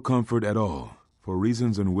provides no comfort at all, for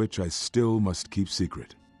reasons in which I still must keep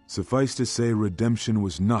secret. Suffice to say, redemption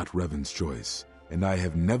was not Revan's choice, and I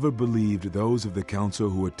have never believed those of the Council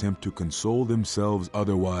who attempt to console themselves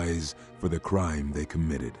otherwise for the crime they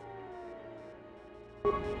committed.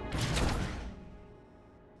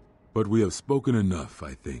 But we have spoken enough,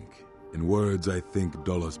 I think, and words, I think,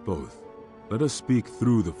 dull us both. Let us speak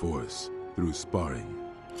through the Force, through sparring.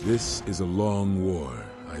 This is a long war,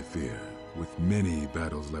 I fear, with many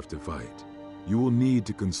battles left to fight. You will need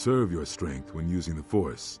to conserve your strength when using the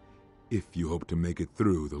Force, if you hope to make it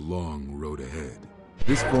through the long road ahead.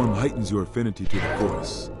 This form heightens your affinity to the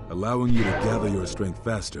Force, allowing you to gather your strength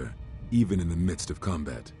faster, even in the midst of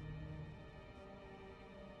combat.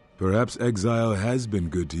 Perhaps Exile has been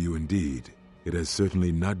good to you indeed. It has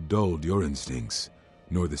certainly not dulled your instincts,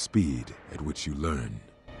 nor the speed at which you learn.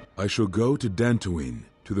 I shall go to Dantooine,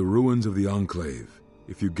 to the ruins of the Enclave.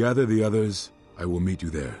 If you gather the others, I will meet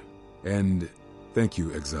you there. And thank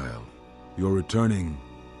you, Exile. You're returning.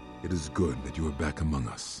 It is good that you are back among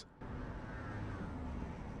us.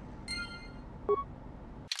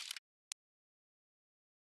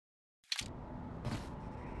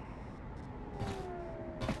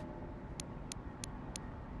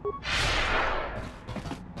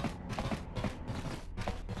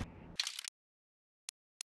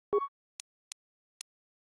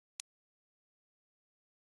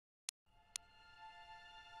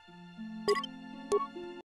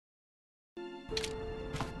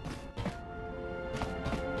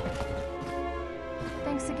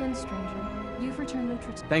 Thanks again, stranger. You've returned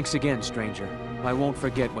literature. Thanks again, stranger. I won't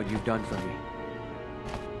forget what you've done for me.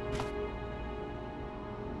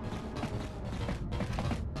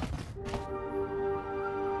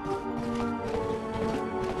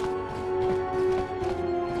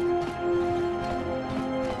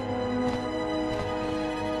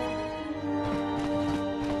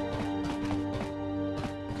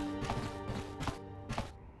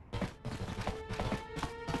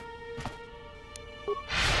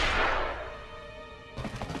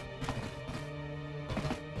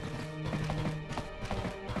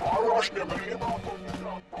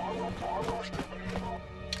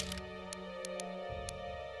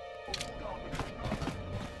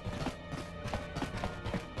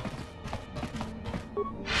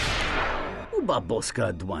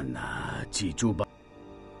 Ubaboska dwana chichuba.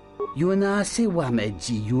 Yuna se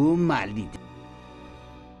wameji yu malid.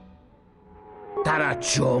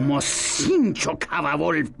 Tarachomo sincho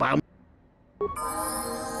kavavolpa.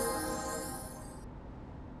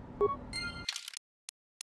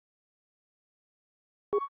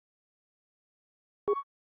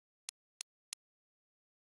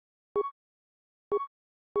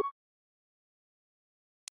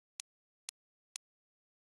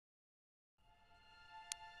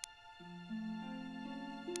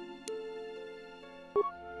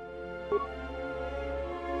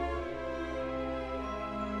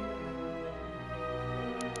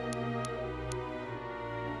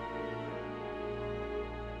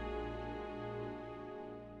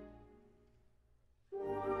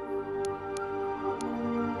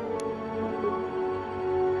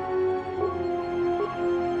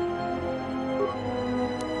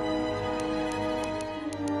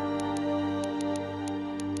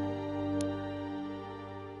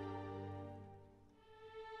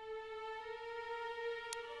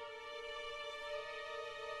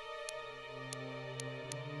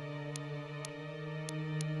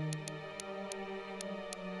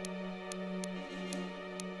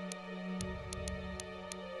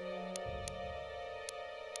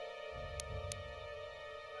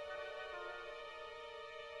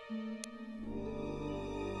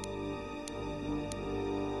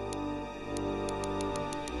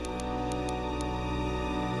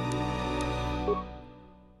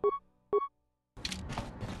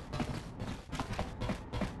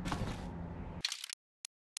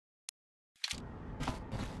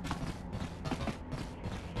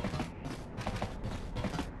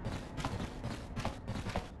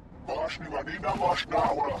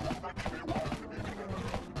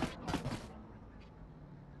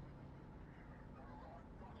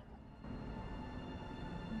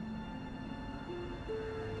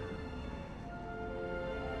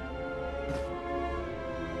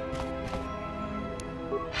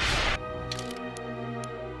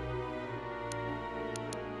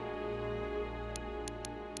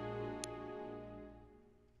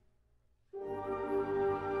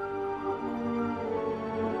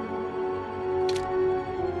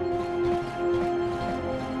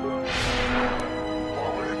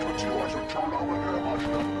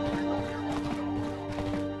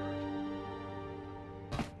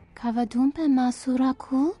 Kavadumpe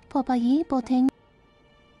masuraku popayi boteng.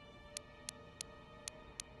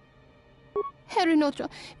 Herinocho,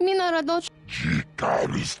 minaradoch.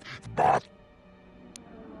 Jikaris bat.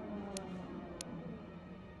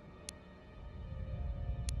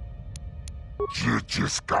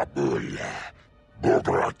 Jichiskabula.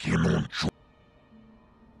 Bobrakinunchu.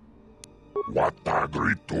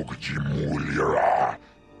 Watagritog jimulira.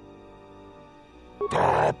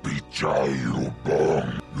 Tapichayu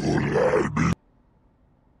bong. Yulalbi.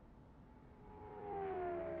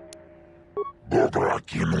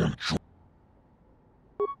 Bobrakinunchu.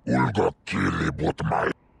 Ulga kili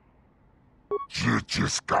botmai.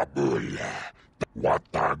 Jichiskabula.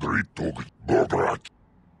 Watagritog bobrak.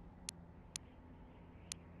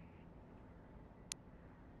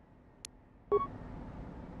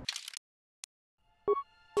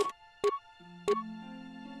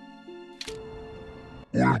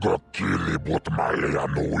 Ulga kili botmai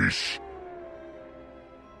anuish.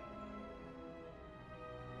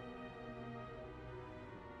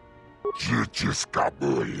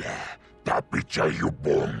 Jichiskabula. Tapichayu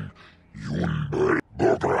bong. Yunbel.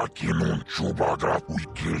 Bobrakinun chubagrat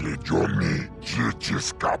wikili Johnny.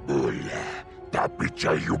 Jichiskabula.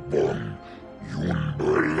 Tapichayu bong.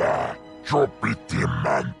 Yunbela.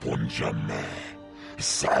 Chopitiman ponjame.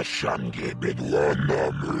 Sashange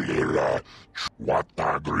bedwana mulira.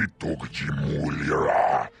 Watagritog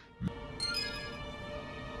jimulira.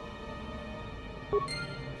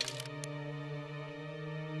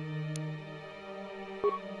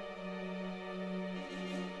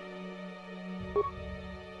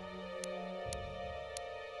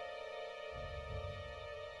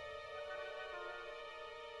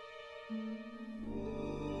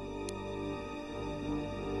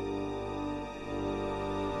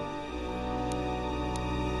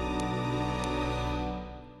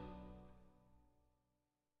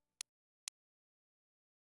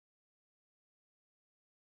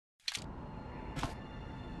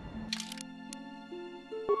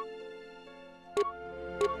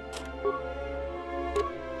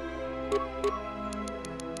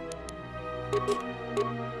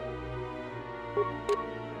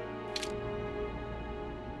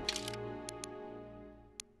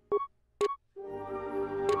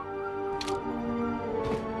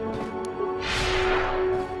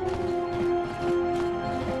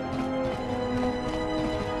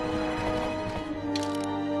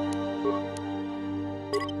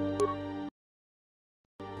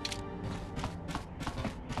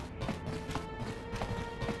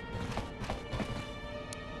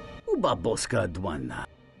 Ubaboska dwana.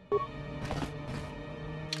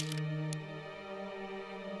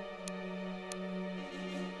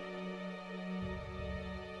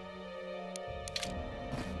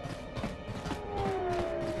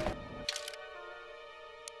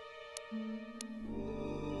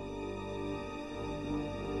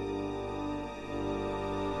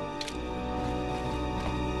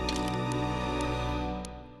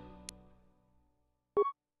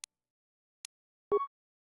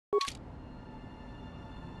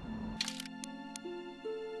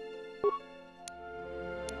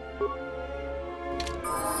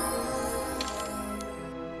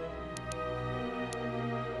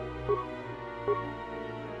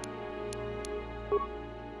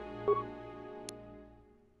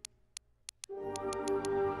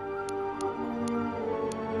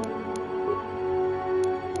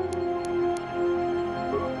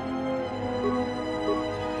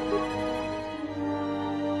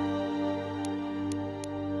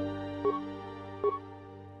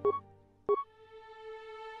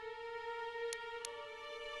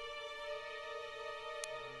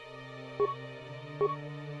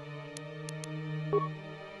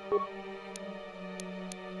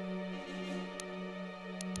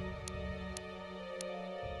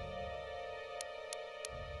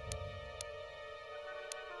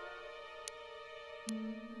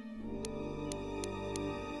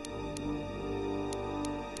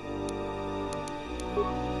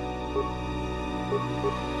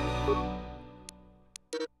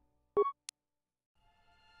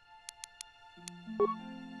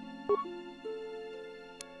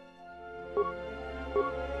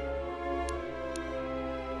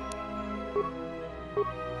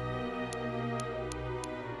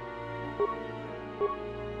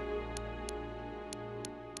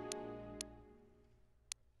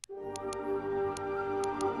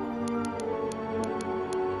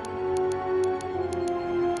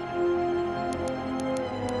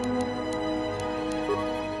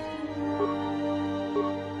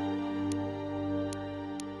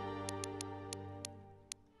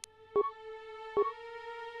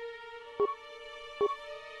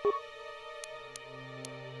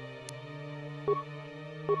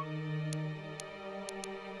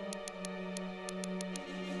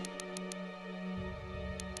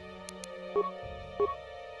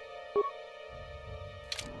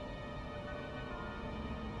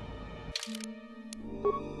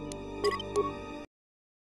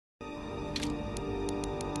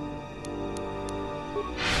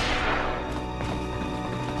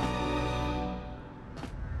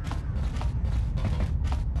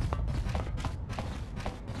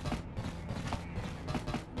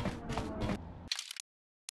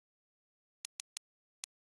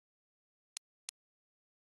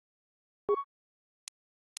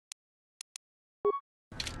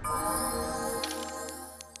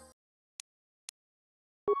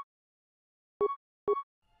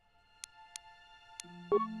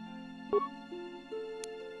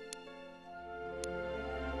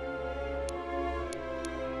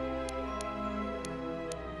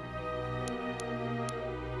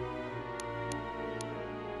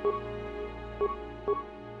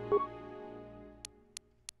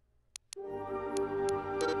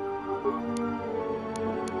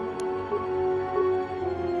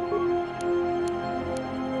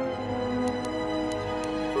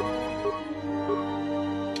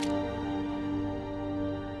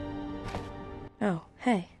 Oh,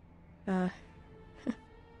 hey. Can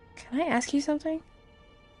I ask you something?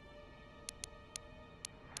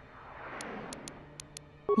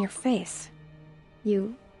 Your face.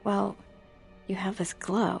 You have this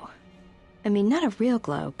glow. I mean, not a real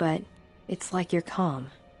glow, but it's like you're calm.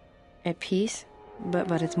 At peace, but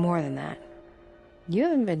it's more than that. You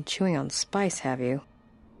haven't been chewing on spice, have you?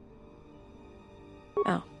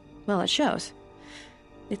 Oh, Well, it shows.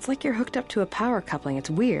 It's like you're hooked up to a power coupling. It's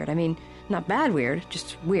weird. I mean, not bad weird,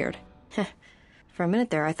 just weird. For a minute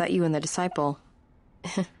there, I thought you and the disciple...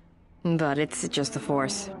 But it's just the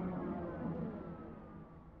Force.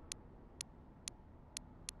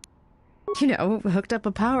 You know, hooked up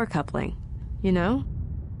a power coupling. You know?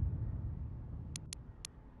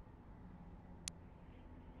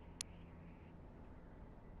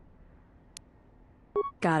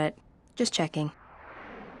 Got it. Just checking.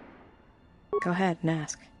 Go ahead and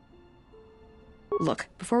ask. Look,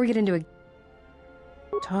 before we get into a...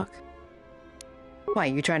 Talk. Why,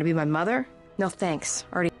 you trying to be my mother? No thanks.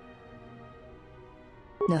 Already...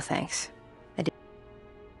 No thanks. I did...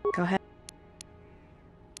 Go ahead.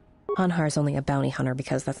 Hanhar's only a bounty hunter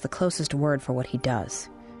because that's the closest word for what he does.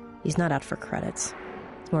 He's not out for credits.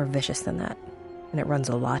 It's more vicious than that. And it runs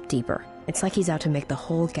a lot deeper. It's like he's out to make the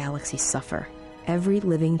whole galaxy suffer. Every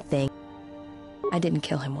living thing. I didn't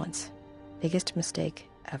kill him once. Biggest mistake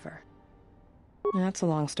ever. That's a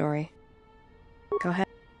long story. Go ahead.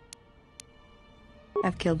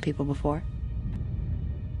 I've killed people before.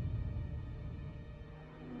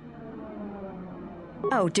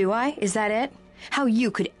 Oh, do I? Is that it? How you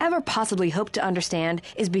could ever possibly hope to understand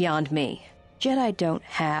is beyond me. Jedi don't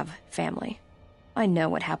have family. I know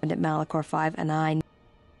what happened at Malachor 5, and I...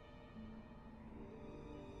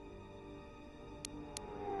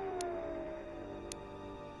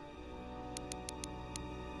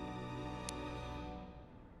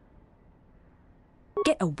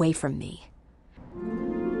 Get away from me.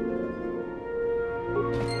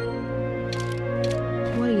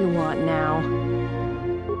 What do you want now?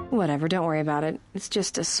 Whatever, don't worry about it. It's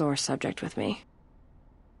just a sore subject with me.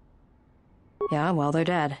 Yeah, well, they're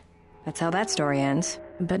dead. That's how that story ends.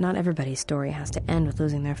 But not everybody's story has to end with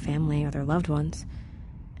losing their family or their loved ones.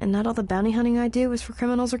 And not all the bounty hunting I do is for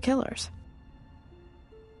criminals or killers.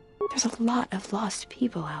 There's a lot of lost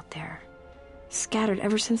people out there. Scattered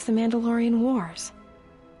ever since the Mandalorian Wars.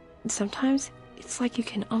 And sometimes, it's like you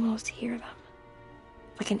can almost hear them.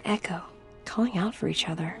 Like an echo, calling out for each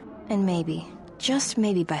other. And maybe, just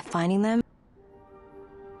maybe by finding them...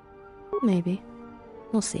 Maybe.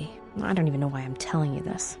 We'll see. I don't even know why I'm telling you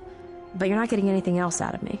this. But you're not getting anything else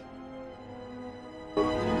out of me.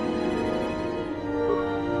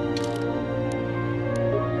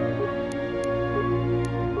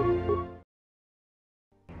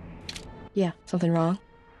 Yeah, something wrong?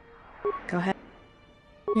 Go ahead.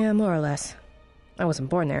 Yeah, more or less. I wasn't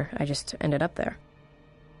born there, I just ended up there.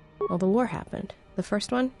 Well, the war happened. The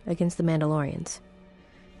first one, against the Mandalorians.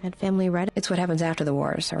 I had family right... It's what happens after the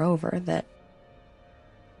wars are over, that...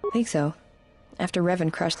 I think so. After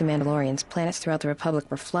Revan crushed the Mandalorians, planets throughout the Republic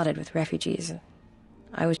were flooded with refugees.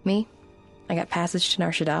 I got passage to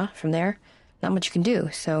Nar Shaddaa. From there, not much you can do,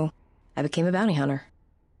 so I became a bounty hunter.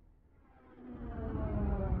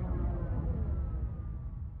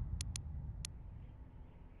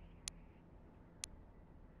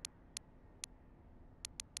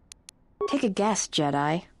 Take a guess,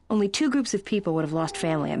 Jedi. Only 2 groups of people would have lost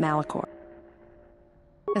family at Malachor.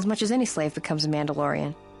 As much as any slave becomes a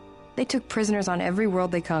Mandalorian. They took prisoners on every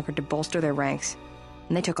world they conquered to bolster their ranks.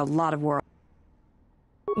 And they took a lot of worlds.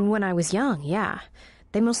 When I was young, yeah.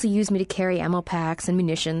 They mostly used me to carry ammo packs and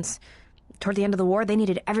munitions. Toward the end of the war, they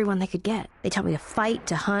needed everyone they could get. They taught me to fight,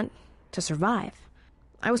 to hunt, to survive.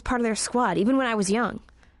 I was part of their squad, even when I was young.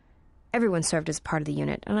 Everyone served as part of the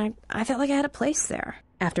unit, and I felt like I had a place there.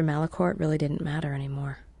 After Malachor, it really didn't matter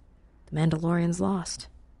anymore. The Mandalorians lost.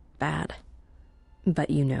 Bad.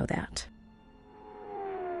 But you know that.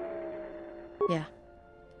 Yeah,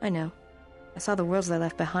 I know. I saw the worlds they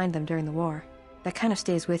left behind them during the war. That kind of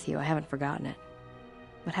stays with you, I haven't forgotten it.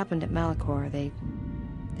 What happened at Malachor, they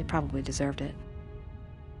probably deserved it.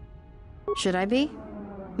 Should I be?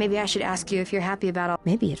 Maybe I should ask you if you're happy about all...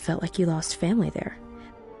 Maybe it felt like you lost family there.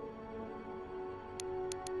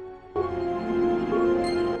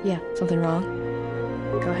 Yeah, something wrong?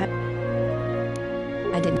 Go ahead.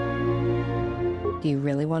 I didn't... Do you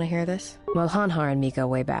really want to hear this? Well, Hanhar and me go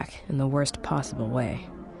way back, in the worst possible way.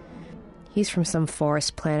 He's from some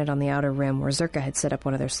forest planet on the Outer Rim where Zerka had set up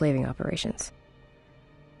one of their slaving operations.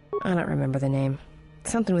 I don't remember the name.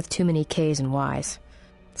 Something with too many K's and Y's.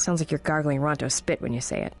 Sounds like you're gargling Ronto spit when you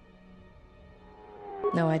say it.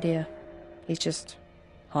 No idea. He's just...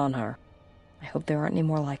 Hanhar. I hope there aren't any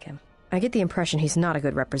more like him. I get the impression he's not a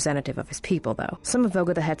good representative of his people, though. Some of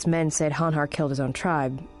Voga the Hutt's men said Hanhar killed his own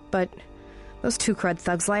tribe, but those 2 crud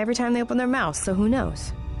thugs lie every time they open their mouths, so who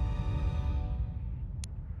knows?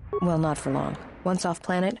 Well, not for long. Once off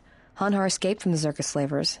planet, Hanhar escaped from the Zerka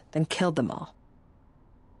slavers, then killed them all.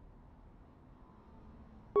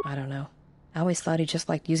 I don't know. I always thought he just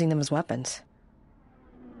liked using them as weapons.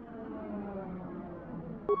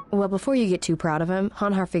 Well, before you get too proud of him,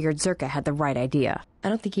 Hanhar figured Zerka had the right idea. I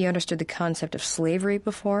don't think he understood the concept of slavery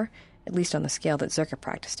before, at least on the scale that Zerka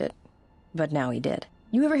practiced it. But now he did.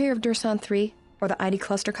 You ever hear of Dursan 3, or the ID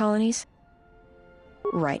cluster colonies?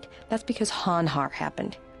 Right, that's because Hanhar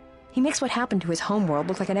happened. He makes what happened to his homeworld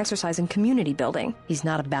look like an exercise in community building. He's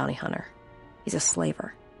not a bounty hunter. He's a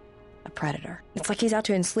slaver. A predator. It's like he's out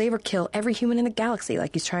to enslave or kill every human in the galaxy,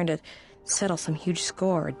 like he's trying to settle some huge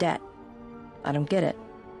score or debt. I don't get it,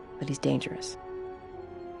 but he's dangerous.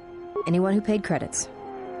 Anyone who paid credits.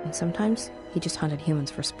 And sometimes he just hunted humans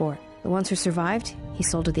for sport. The ones who survived, he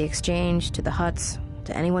sold to the exchange, to the huts,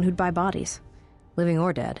 to anyone who'd buy bodies. Living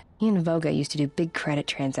or dead. He and Voga used to do big credit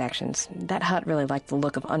transactions. That hut really liked the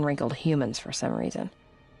look of unwrinkled humans for some reason.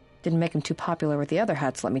 Didn't make him too popular with the other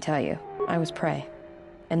huts, let me tell you. I was prey.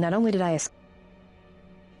 And not only did I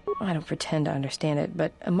don't pretend to understand it,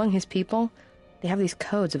 but among his people, they have these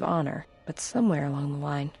codes of honor. But somewhere along the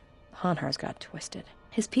line, Hanhar's got twisted.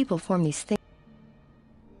 His people form these things.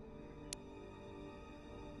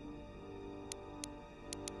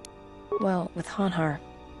 Well, with Hanhar,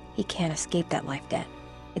 he can't escape that life debt.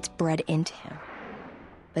 It's bred into him.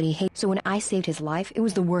 But he hates... So when I saved his life, it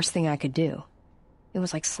was the worst thing I could do. It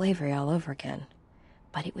was like slavery all over again.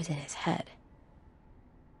 But it was in his head.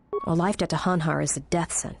 A life debt to Hanhar is a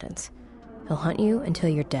death sentence. He'll hunt you until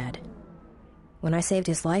you're dead. When I saved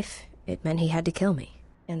his life, it meant he had to kill me.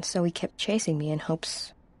 And so he kept chasing me in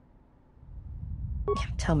hopes... Yeah,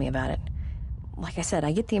 tell me about it. Like I said,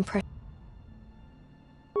 I get the impression...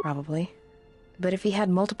 Probably. But if he had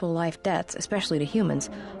multiple life debts, especially to humans,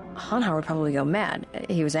 Hanhar would probably go mad.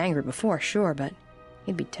 He was angry before, sure, but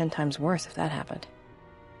he'd be 10 times worse if that happened.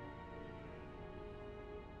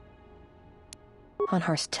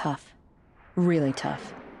 Hanhar's tough. Really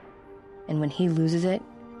tough. And when he loses it,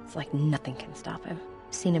 it's like nothing can stop him.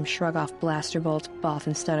 I've seen him shrug off blaster bolts,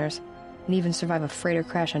 Bothan stunners, and even survive a freighter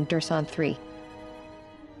crash on Dursan 3.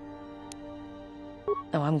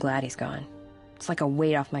 Oh, I'm glad he's gone. It's like a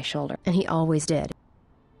weight off my shoulder. And he always did.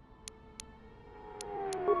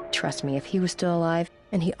 Trust me, if he was still alive,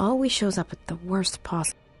 and he always shows up at the worst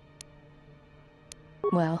possible...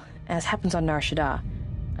 Well, as happens on Nar Shaddaa,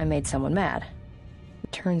 I made someone mad.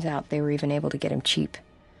 It turns out they were even able to get him cheap.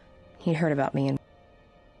 He'd heard about me and...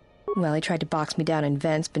 Well, he tried to box me down in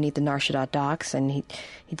vents beneath the Nar Shaddaa docks, and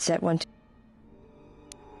he'd set one to...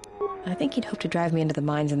 I think he'd hoped to drive me into the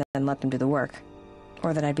mines and then let them do the work.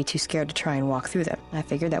 Or that I'd be too scared to try and walk through them. I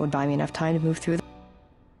figured that would buy me enough time to move through them.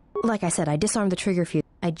 Like I said, I disarmed the trigger fuse.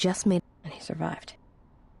 I just made... And he survived.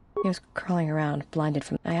 He was crawling around, blinded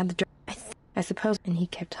from... I had the... I suppose... And he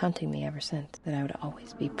kept hunting me ever since. That I would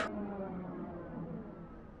always be...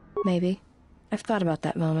 Maybe. I've thought about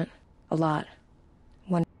that moment. A lot.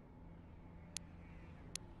 One...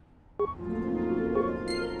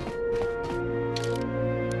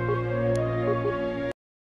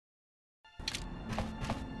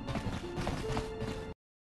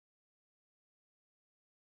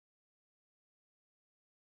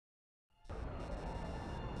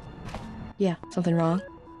 Yeah, something wrong?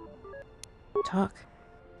 Talk.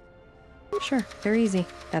 Sure, they're easy.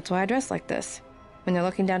 That's why I dress like this. When they're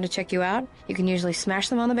looking down to check you out, you can usually smash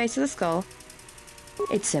them on the base of the skull.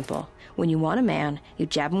 It's simple. When you want a man, you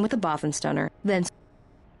jab him with a Bothan stunner, then...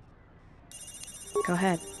 Go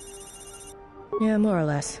ahead. Yeah, more or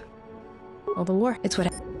less. All the war, it's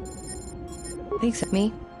what... Thanks,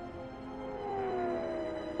 me.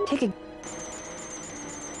 Take it...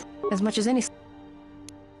 As much as any...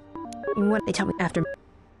 What they tell me after...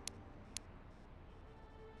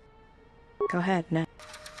 Go ahead, now.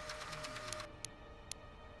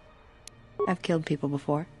 I've killed people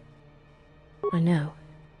before. I know.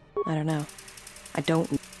 I don't know. I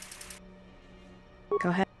don't... Go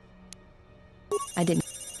ahead. I didn't...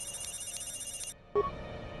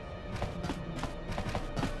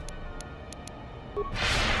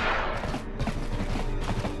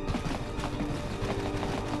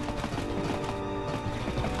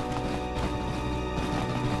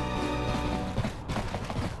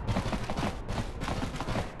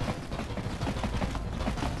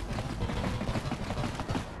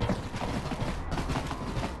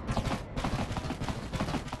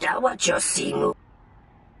 What you see mo?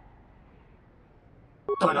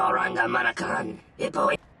 Tonoranga manakaran.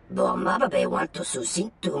 Ipo mababe want to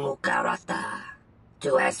susint to mukarata. To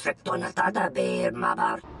esfrektonatada beer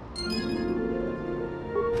mabar.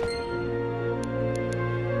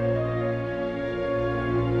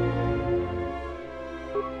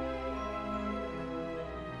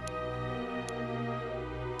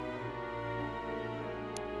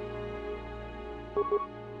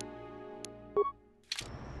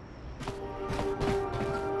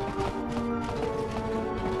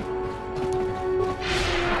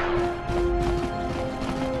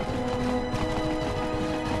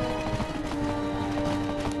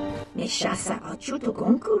 Nishasa achuto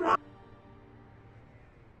gonkura.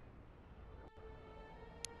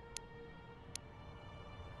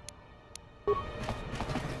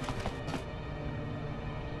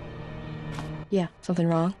 Yeah, something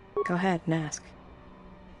wrong? Go ahead and ask.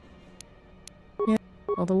 Yeah,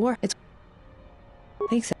 well, the war, it's...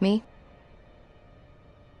 Thanks, me.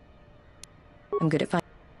 I'm good at finding...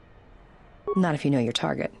 Not if you know your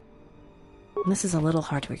target. This is a little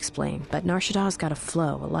hard to explain, but Nar Shaddaa's got a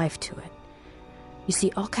flow, a life to it. You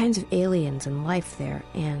see all kinds of aliens and life there,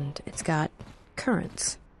 and it's got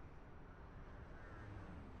currents.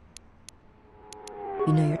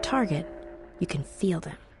 You know your target, you can feel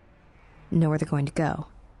them. Know where they're going to go.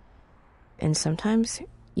 And sometimes,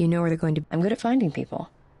 you know where they're going to... I'm good at finding people.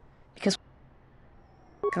 Because...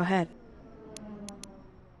 Go ahead.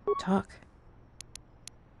 Talk.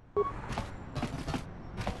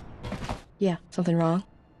 Yeah, something wrong?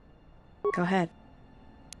 Go ahead.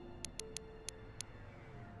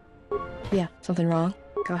 Yeah, something wrong?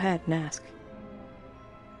 Go ahead and ask.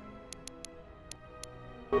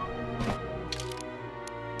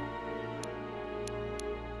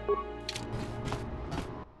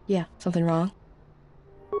 Yeah, something wrong?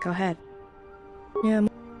 Go ahead. Yeah,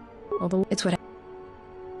 although it's what...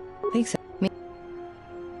 Thanks, me.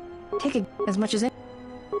 Take it as much as it...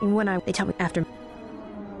 When they tell me after...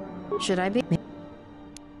 Should I be?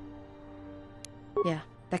 Yeah,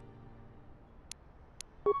 that...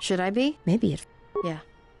 Should I be? Maybe it... Yeah,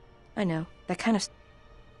 I know. That kind of...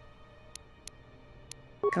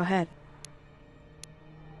 Go ahead.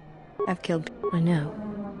 I've killed... I know.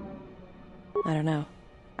 I don't know.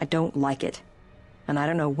 I don't like it. And I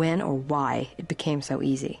don't know when or why it became so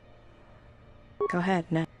easy. Go ahead,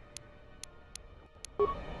 now.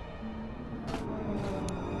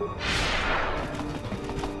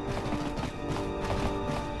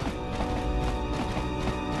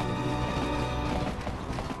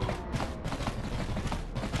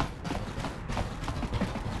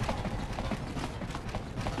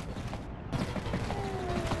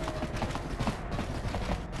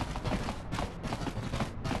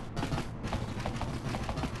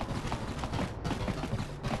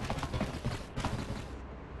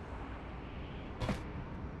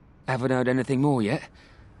 Haven't heard anything more yet.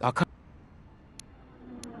 I can't...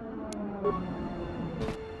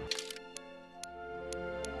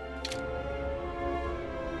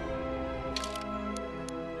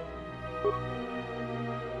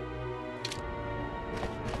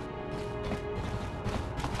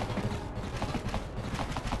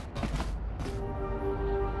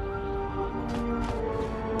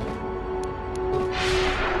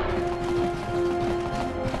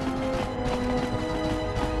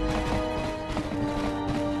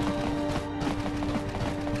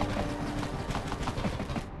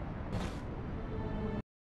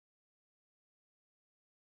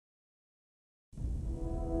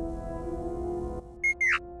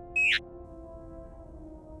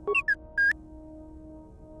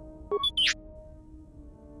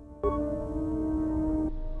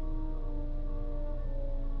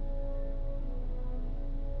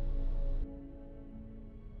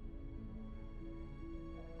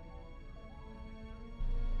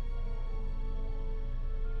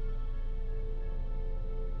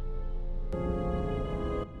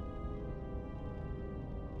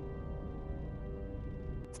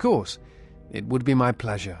 Of course. It would be my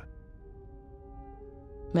pleasure.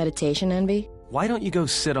 Meditation envy? Why don't you go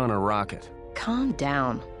sit on a rocket? Calm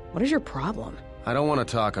down. What is your problem? I don't want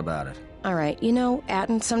to talk about it. Alright, you know,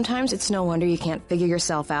 Atten, sometimes it's no wonder you can't figure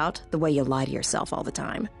yourself out the way you lie to yourself all the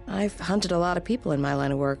time. I've hunted a lot of people in my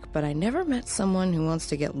line of work, but I never met someone who wants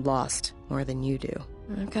to get lost more than you do.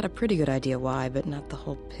 I've got a pretty good idea why, but not the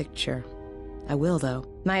whole picture. I will, though.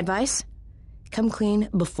 My advice? Come clean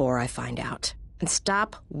before I find out. And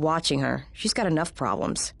stop watching her. She's got enough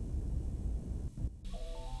problems.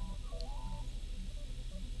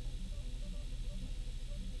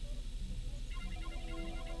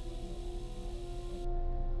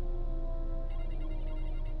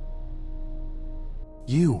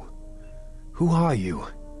 You? Who are you?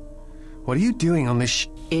 What are you doing on this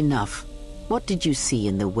Enough. What did you see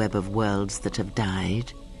in the web of worlds that have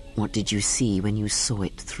died? What did you see when you saw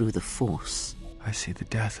it through the Force? I see the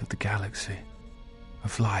death of the galaxy.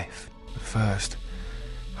 Of life. At first,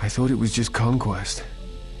 I thought it was just conquest.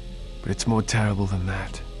 But it's more terrible than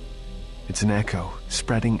that. It's an echo,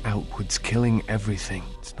 spreading outwards, killing everything.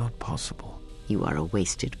 It's not possible. You are a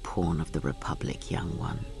wasted pawn of the Republic, young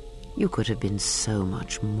one. You could have been so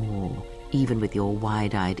much more, even with your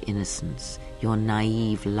wide-eyed innocence, your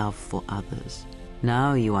naive love for others.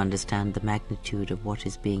 Now you understand the magnitude of what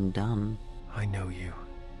is being done. I know you.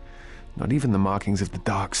 Not even the markings of the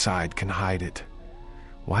dark side can hide it.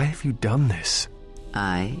 Why have you done this?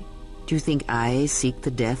 I? Do you think I seek the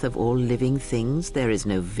death of all living things? There is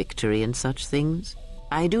no victory in such things.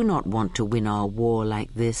 I do not want to win our war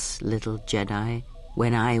like this, little Jedi.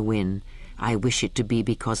 When I win, I wish it to be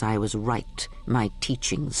because I was right, my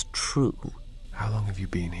teachings true. How long have you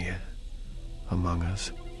been here? Among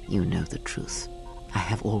us? You know the truth. I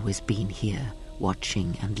have always been here,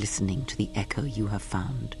 watching and listening to the echo you have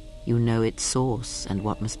found. You know its source and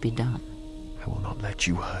what must be done. I will not let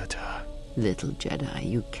you hurt her. Little Jedi,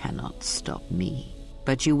 you cannot stop me.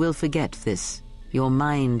 But you will forget this. Your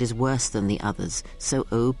mind is worse than the others, so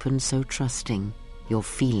open, so trusting. Your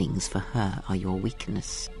feelings for her are your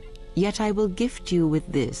weakness. Yet I will gift you with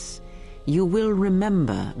this. You will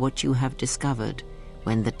remember what you have discovered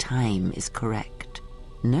when the time is correct.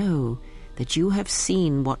 Know that you have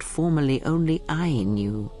seen what formerly only I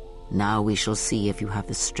knew. Now we shall see if you have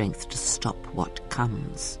the strength to stop what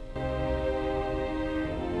comes.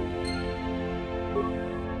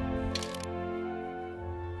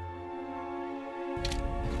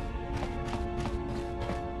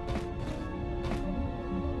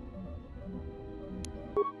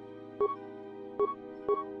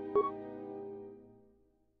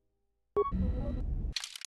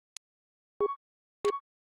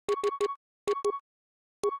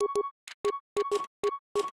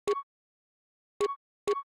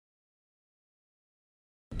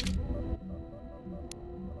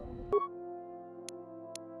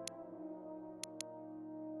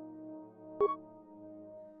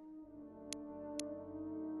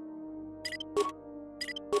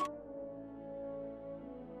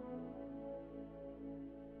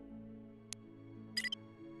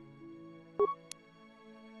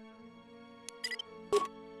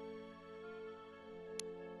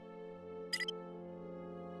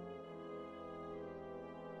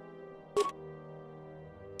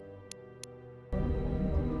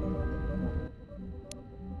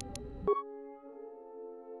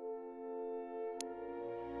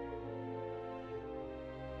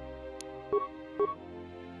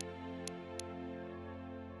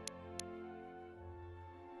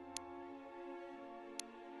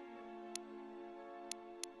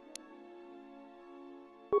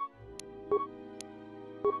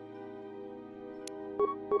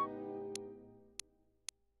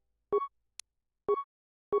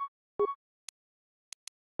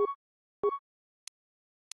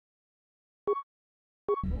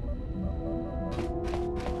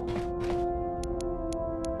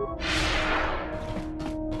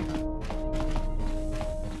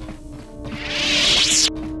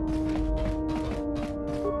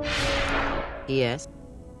 Yes.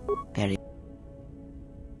 Very.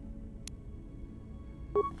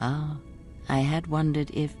 Ah, I had wondered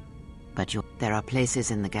if... But there are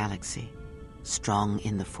places in the galaxy, strong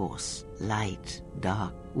in the Force, light,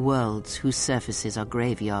 dark, worlds whose surfaces are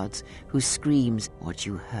graveyards, whose screams... What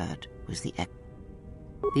you heard was the echo.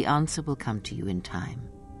 The answer will come to you in time.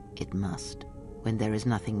 It must. When there is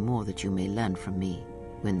nothing more that you may learn from me,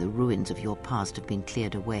 when the ruins of your past have been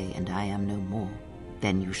cleared away and I am no more,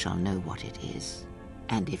 then you shall know what it is.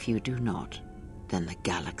 And if you do not, then the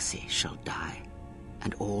galaxy shall die,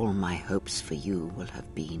 and all my hopes for you will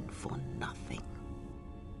have been for nothing.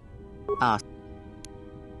 Ask.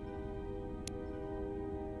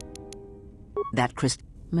 That crystal...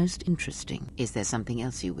 Most interesting. Is there something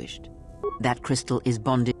else you wished? That crystal is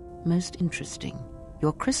bonded... Most interesting.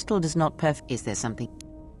 Your crystal does not Is there something...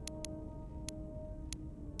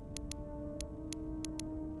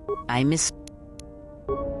 I miss...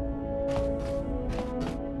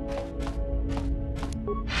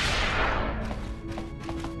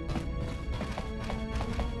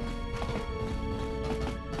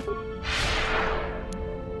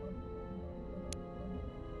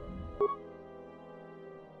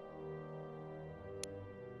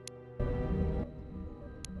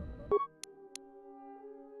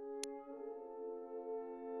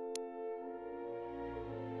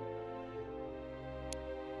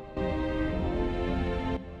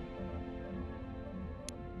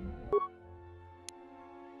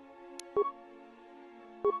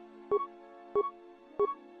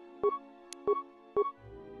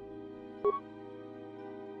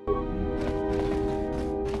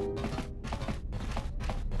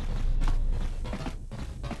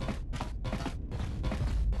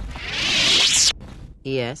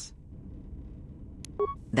 Yes.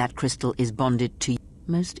 That crystal is bonded to you.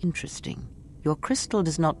 Most interesting. Your crystal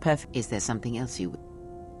does not Is there something else you...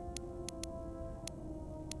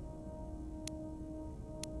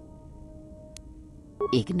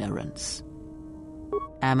 Ignorance.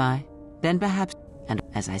 Am I? Then perhaps... And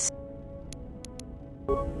as I said...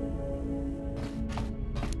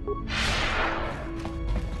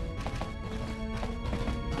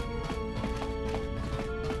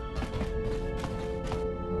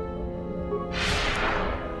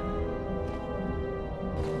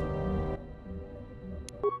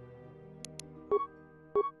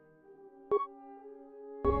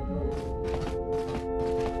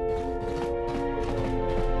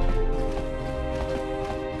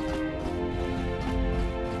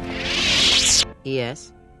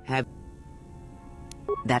 Yes, have...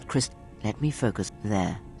 That crystal... Let me focus.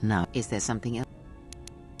 There. Now, is there something else?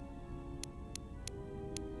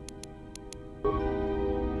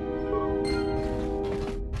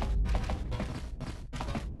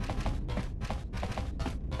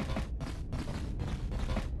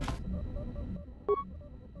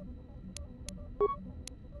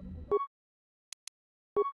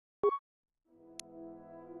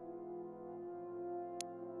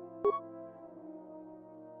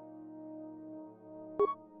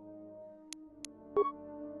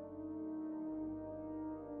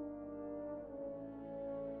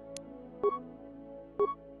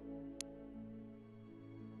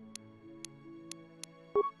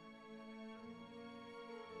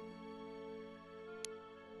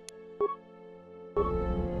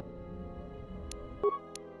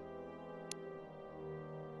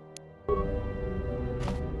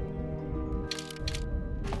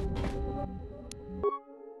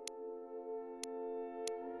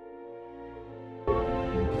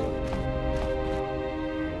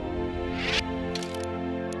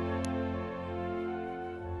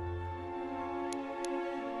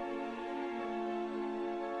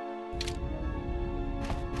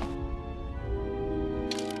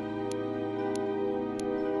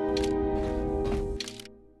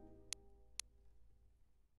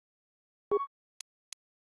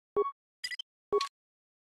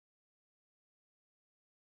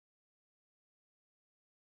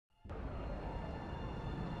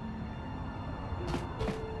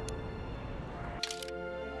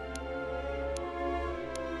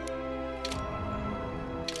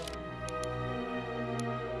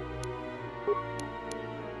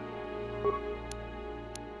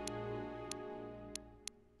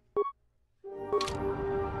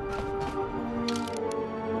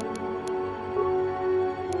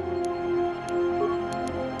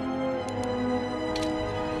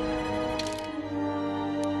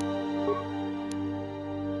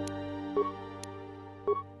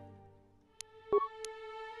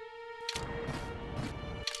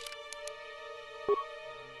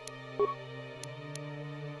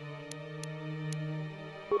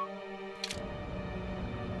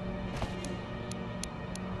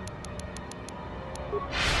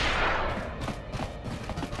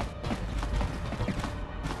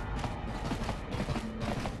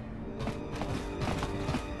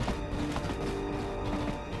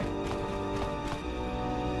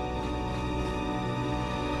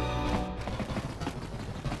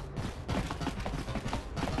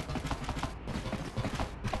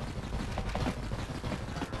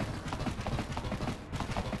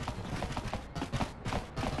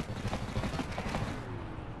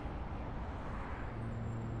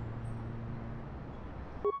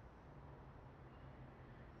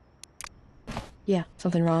 Yeah,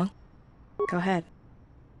 something wrong? Go ahead.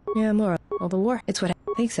 Yeah, more. Well, the war. It's what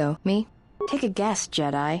I think so. Me? Take a guess,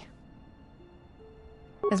 Jedi.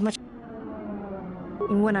 As much...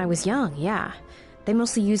 When I was young, yeah. They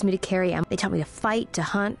mostly used me to carry ammo. They taught me to fight, to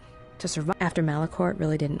hunt, to survive. After Malachor, it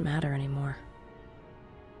really didn't matter anymore.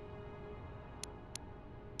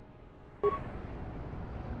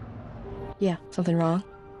 Yeah, something wrong?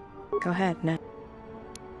 Go ahead, now.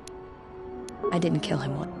 I didn't kill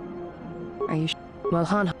him. What? Are you Well,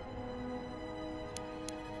 Han...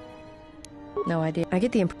 No idea. I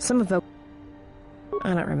get the some of...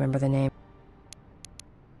 I don't remember the name.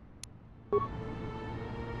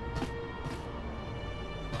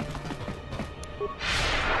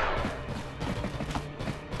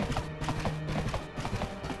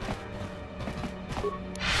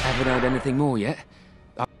 Haven't heard anything more yet.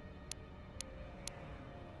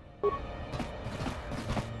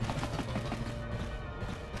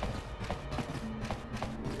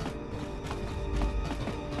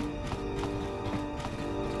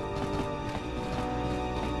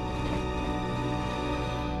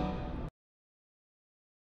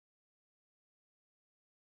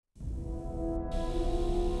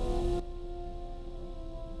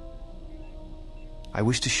 I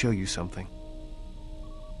wish to show you something.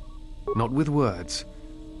 Not with words,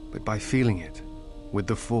 but by feeling it, with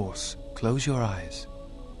the Force. Close your eyes.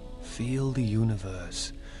 Feel the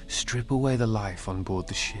universe. Strip away the life on board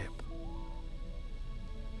the ship.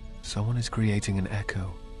 Someone is creating an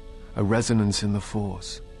echo, a resonance in the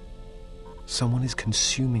Force. Someone is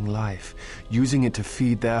consuming life, using it to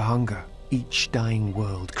feed their hunger. Each dying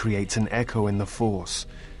world creates an echo in the Force,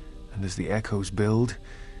 and as the echoes build,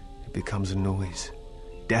 it becomes a noise,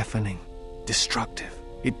 deafening, destructive.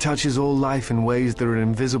 It touches all life in ways that are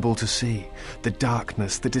invisible to see. The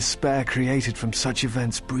darkness, the despair created from such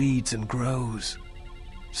events breeds and grows.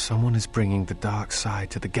 Someone is bringing the dark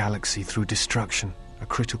side to the galaxy through destruction. A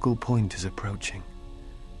critical point is approaching,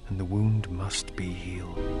 and the wound must be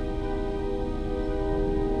healed.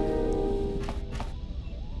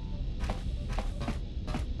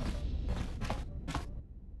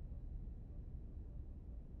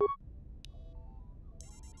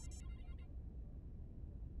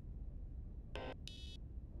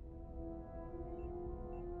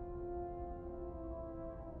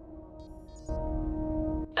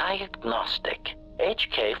 Diagnostic.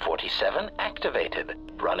 HK-47 activated.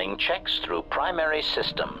 Running checks through primary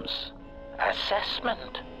systems.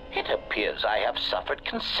 Assessment. It appears I have suffered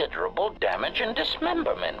considerable damage and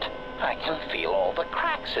dismemberment. I can feel all the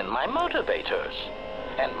cracks in my motivators.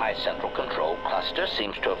 And my central control cluster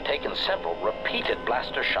seems to have taken several repeated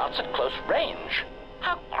blaster shots at close range.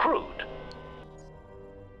 How crude.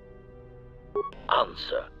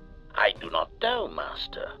 Answer. I do not know,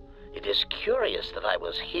 Master. It is curious that I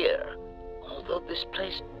was here, although this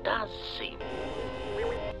place does seem...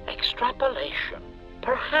 Extrapolation.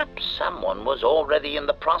 Perhaps someone was already in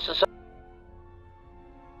the process of...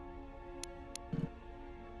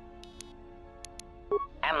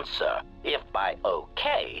 Answer. If by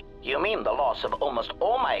okay, you mean the loss of almost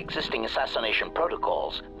all my existing assassination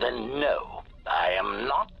protocols, then no, I am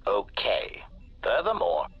not okay.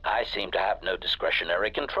 Furthermore, I seem to have no discretionary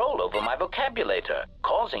control over my vocabulator,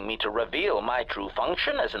 causing me to reveal my true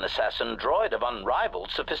function as an assassin droid of unrivaled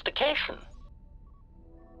sophistication.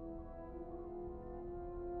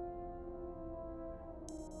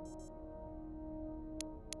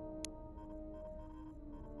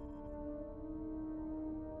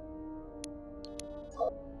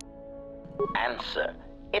 Answer.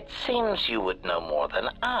 It seems you would know more than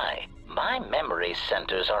I. My memory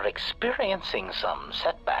centers are experiencing some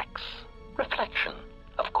setbacks. Reflection.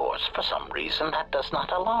 Of course, for some reason, that does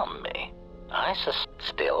not alarm me. I suspect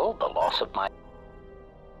still the loss of my...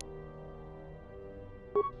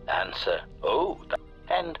 Answer. Oh,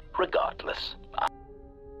 and regardless.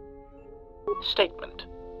 Statement.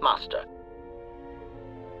 Master.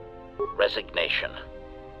 Resignation.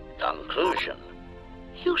 Conclusion.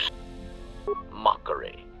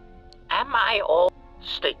 Mockery. Am I all...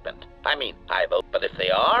 Statement. I vote, but if they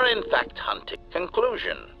are in fact hunting...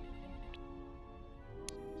 Conclusion.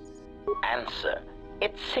 Answer.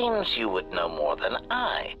 It seems you would know more than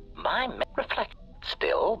I. Reflect.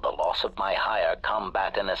 Still, the loss of my higher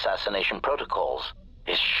combat and assassination protocols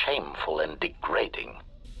is shameful and degrading.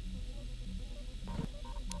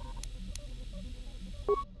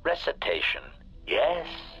 Recitation. Yes,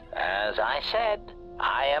 as I said,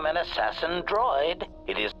 I am an assassin droid.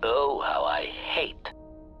 It is... Oh, how I hate.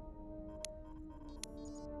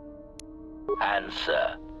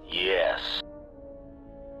 Answer. Yes.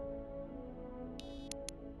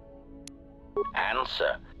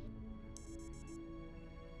 Answer.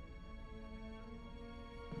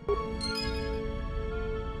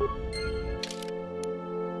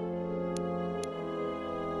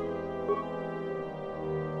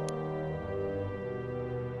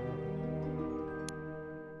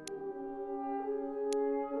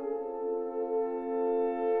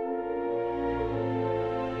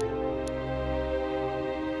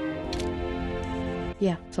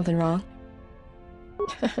 Yeah, something wrong?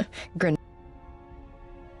 Grin.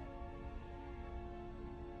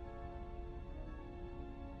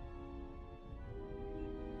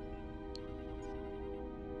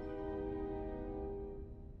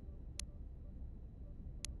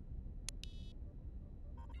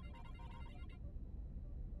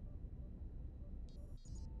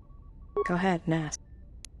 Go ahead and ask.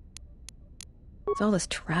 It's all this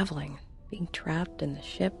traveling, being trapped in the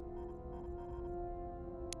ship.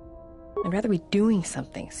 I'd rather be doing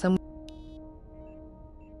something,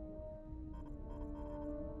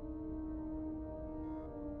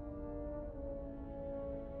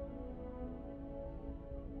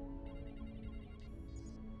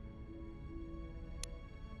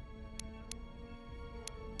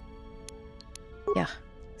 Yeah,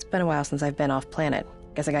 it's been a while since I've been off planet.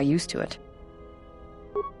 Guess I got used to it.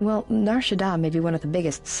 Well, Nar Shaddaa may be one of the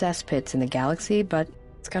biggest cesspits in the galaxy, but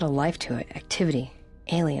it's got a life to it. Activity,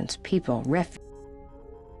 aliens, people,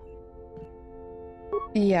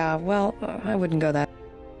 Yeah, well, I wouldn't go that.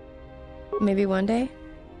 Maybe one day,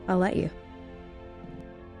 I'll let you.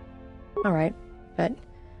 Alright, but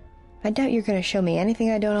I doubt you're gonna show me anything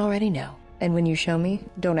I don't already know. And when you show me,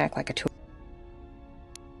 don't act like a tool.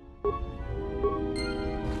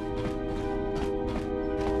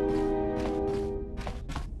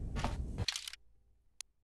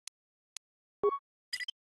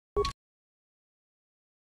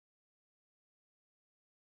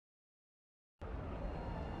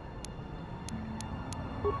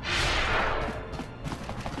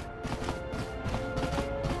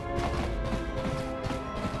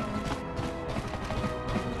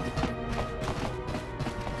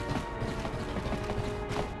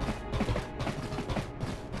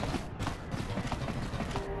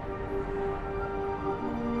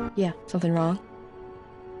 Yeah, something wrong?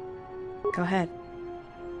 Go ahead.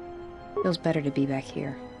 Feels better to be back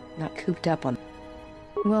here, not cooped up on...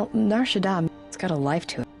 Well, Nar Shaddaa, it's got a life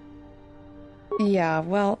to it. Yeah,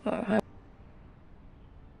 well,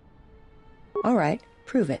 Alright,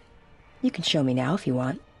 prove it. You can show me now if you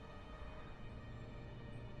want.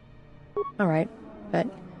 Alright, but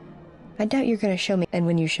I doubt you're gonna show me, and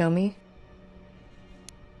when you show me...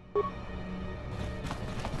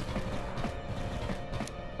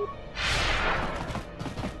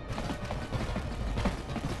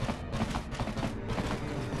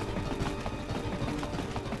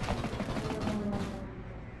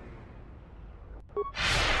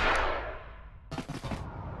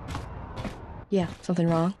 Yeah, something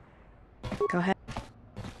wrong? Go ahead.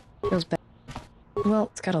 Feels better. Well,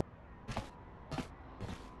 it's got a...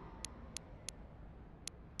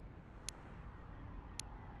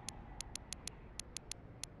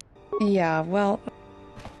 Yeah, well...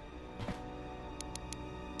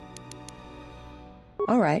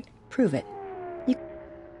 Alright, prove it. You...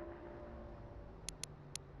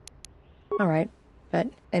 Alright, but...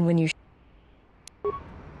 And when you...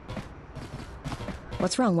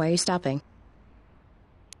 What's wrong? Why are you stopping?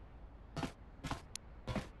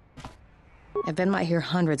 I've been by here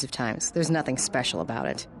hundreds of times. There's nothing special about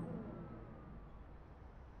it.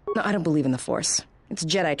 No, I don't believe in the Force. It's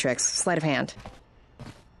Jedi tricks, sleight of hand.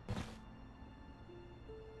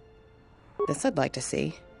 This I'd like to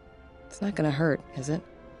see. It's not gonna hurt, is it?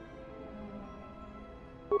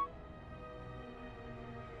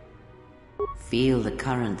 Feel the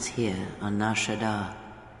currents here on Nar Shaddaa,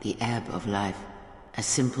 the ebb of life. A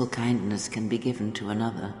simple kindness can be given to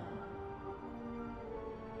another.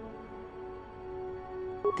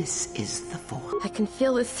 This is the Force. I can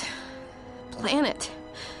feel this planet.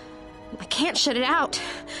 I can't shut it out.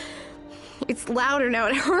 It's louder now,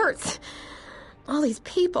 it hurts. All these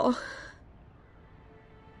people.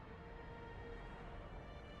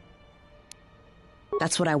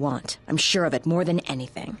 That's what I want. I'm sure of it more than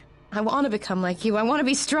anything. I want to become like you. I want to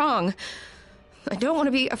be strong. I don't want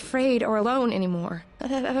to be afraid or alone anymore. I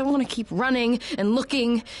don't want to keep running and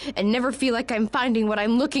looking and never feel like I'm finding what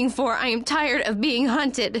I'm looking for. I am tired of being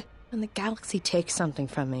hunted. When the galaxy takes something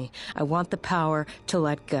from me, I want the power to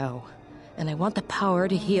let go. And I want the power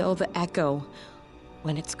to heal the echo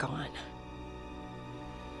when it's gone.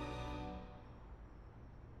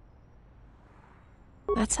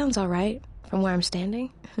 That sounds all right from where I'm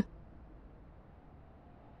standing.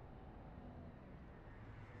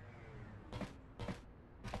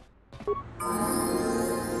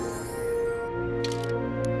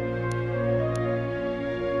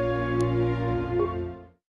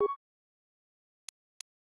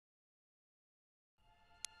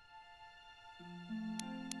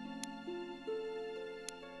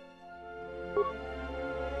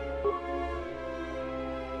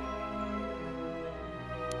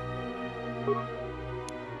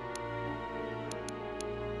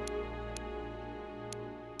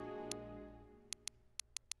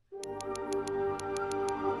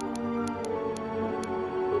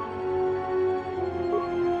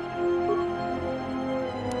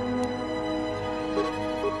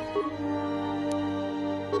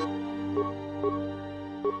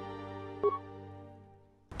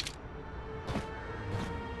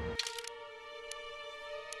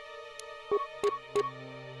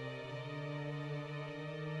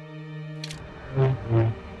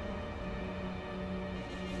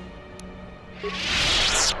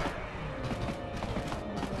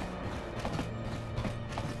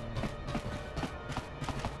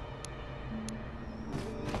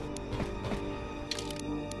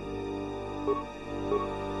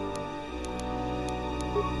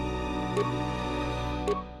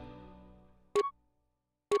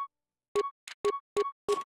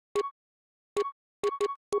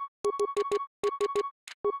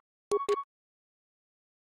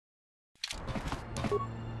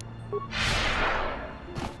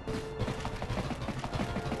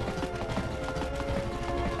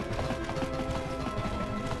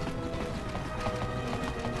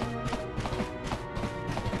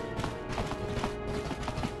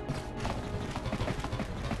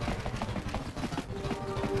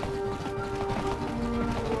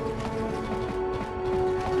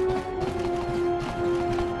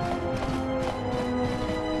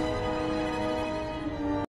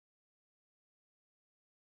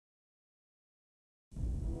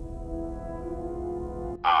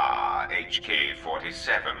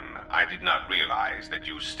 HK-47, I did not realize that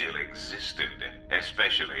you still existed,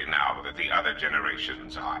 especially now that the other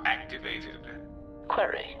generations are activated.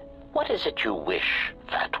 Query, what is it you wish,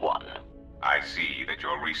 Fat One? I see that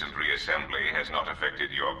your recent reassembly has not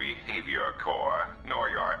affected your behavior core, nor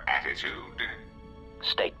your attitude.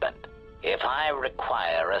 Statement. If I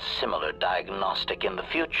require a similar diagnostic in the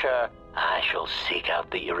future, I shall seek out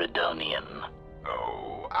the Iridonian.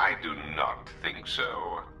 Oh, I do not think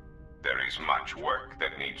so. There is much work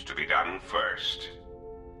that needs to be done first.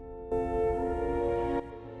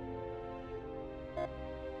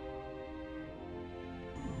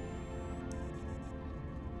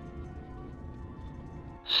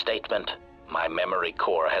 Statement. My memory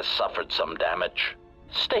core has suffered some damage.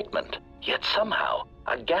 Statement. Yet somehow,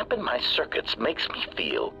 a gap in my circuits makes me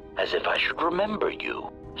feel as if I should remember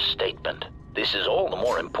you. Statement. This is all the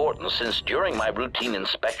more important since during my routine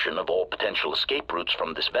inspection of all potential escape routes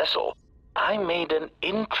from this vessel, I made an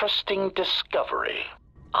interesting discovery.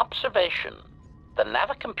 Observation. The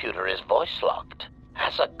navicomputer is voice-locked.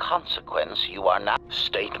 As a consequence, you are now...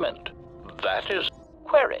 Statement. That is...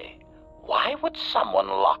 Query. Why would someone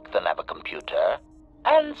lock the navicomputer?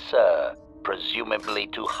 Answer. Presumably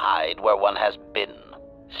to hide where one has been.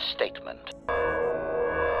 Statement.